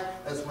context,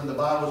 that's when the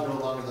Bible is no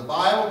longer the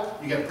Bible.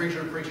 You get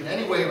preachers preaching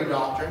any way of a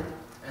doctrine,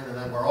 and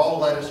then we're all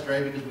led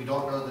astray because we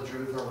don't know the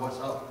truth or what's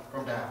up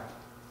from down.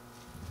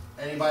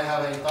 Anybody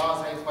have any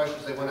thoughts, any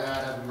questions they want to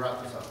add as we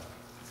wrap this up?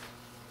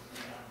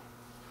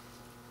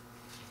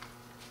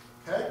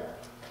 Okay?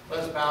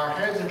 Let's bow our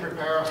heads and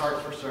prepare our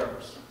hearts for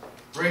service.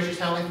 Gracious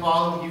Heavenly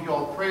Father, we give you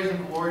all praise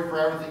and glory for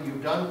everything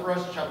you've done for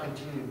us and shall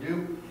continue to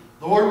do.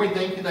 Lord, we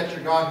thank you that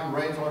you're God who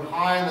reigns on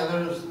high and that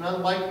there is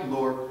none like you,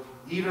 Lord.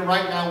 Even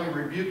right now, we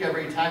rebuke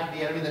every attack of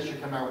the enemy that should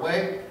come our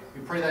way.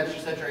 We pray that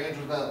you set your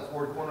angels at the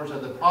four corners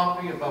of the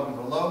property, above and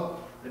below,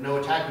 that no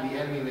attack of the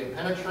enemy may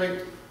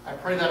penetrate. I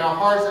pray that our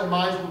hearts and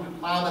minds will be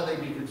plowed, that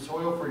they be good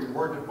soil for your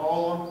word to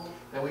fall on,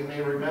 that we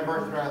may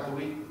remember throughout the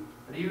week.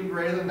 But even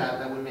greater than that,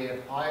 that we may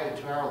apply it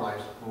to our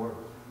lives, Lord.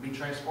 Be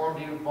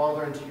transformed even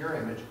farther into your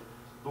image.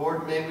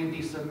 Lord, may we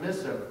be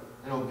submissive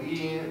and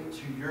obedient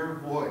to your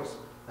voice,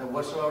 that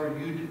whatsoever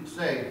you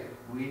say,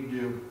 we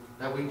do.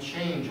 that we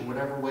change in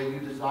whatever way you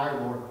desire,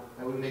 Lord,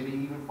 that we may be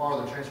even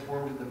farther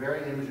transformed into the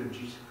very image of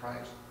Jesus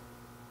Christ.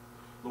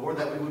 Lord,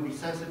 that we would be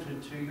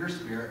sensitive to your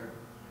Spirit.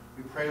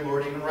 We pray,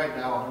 Lord, even right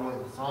now,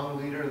 anoint the song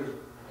leaders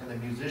and the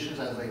musicians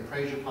as they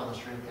praise you upon the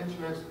stringed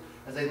instruments,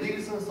 as they lead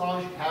us in the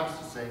songs you have us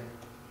to sing.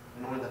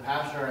 Anoint the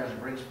pastor as he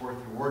brings forth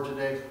your word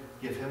today.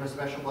 Give him a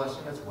special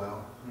blessing as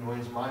well. Anoint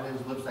his mind and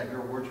his lips that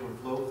your words would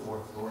flow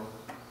forth, Lord.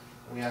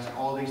 And we ask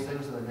all these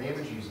things in the name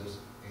of Jesus.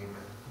 Amen.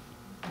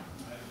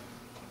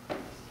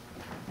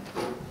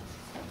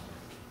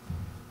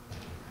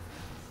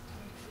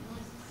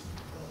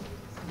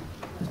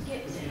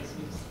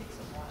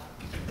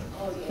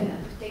 Oh, yeah,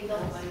 they know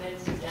my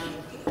medicine down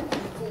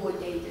for 4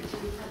 days or 2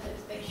 times, I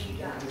expect you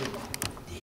guys.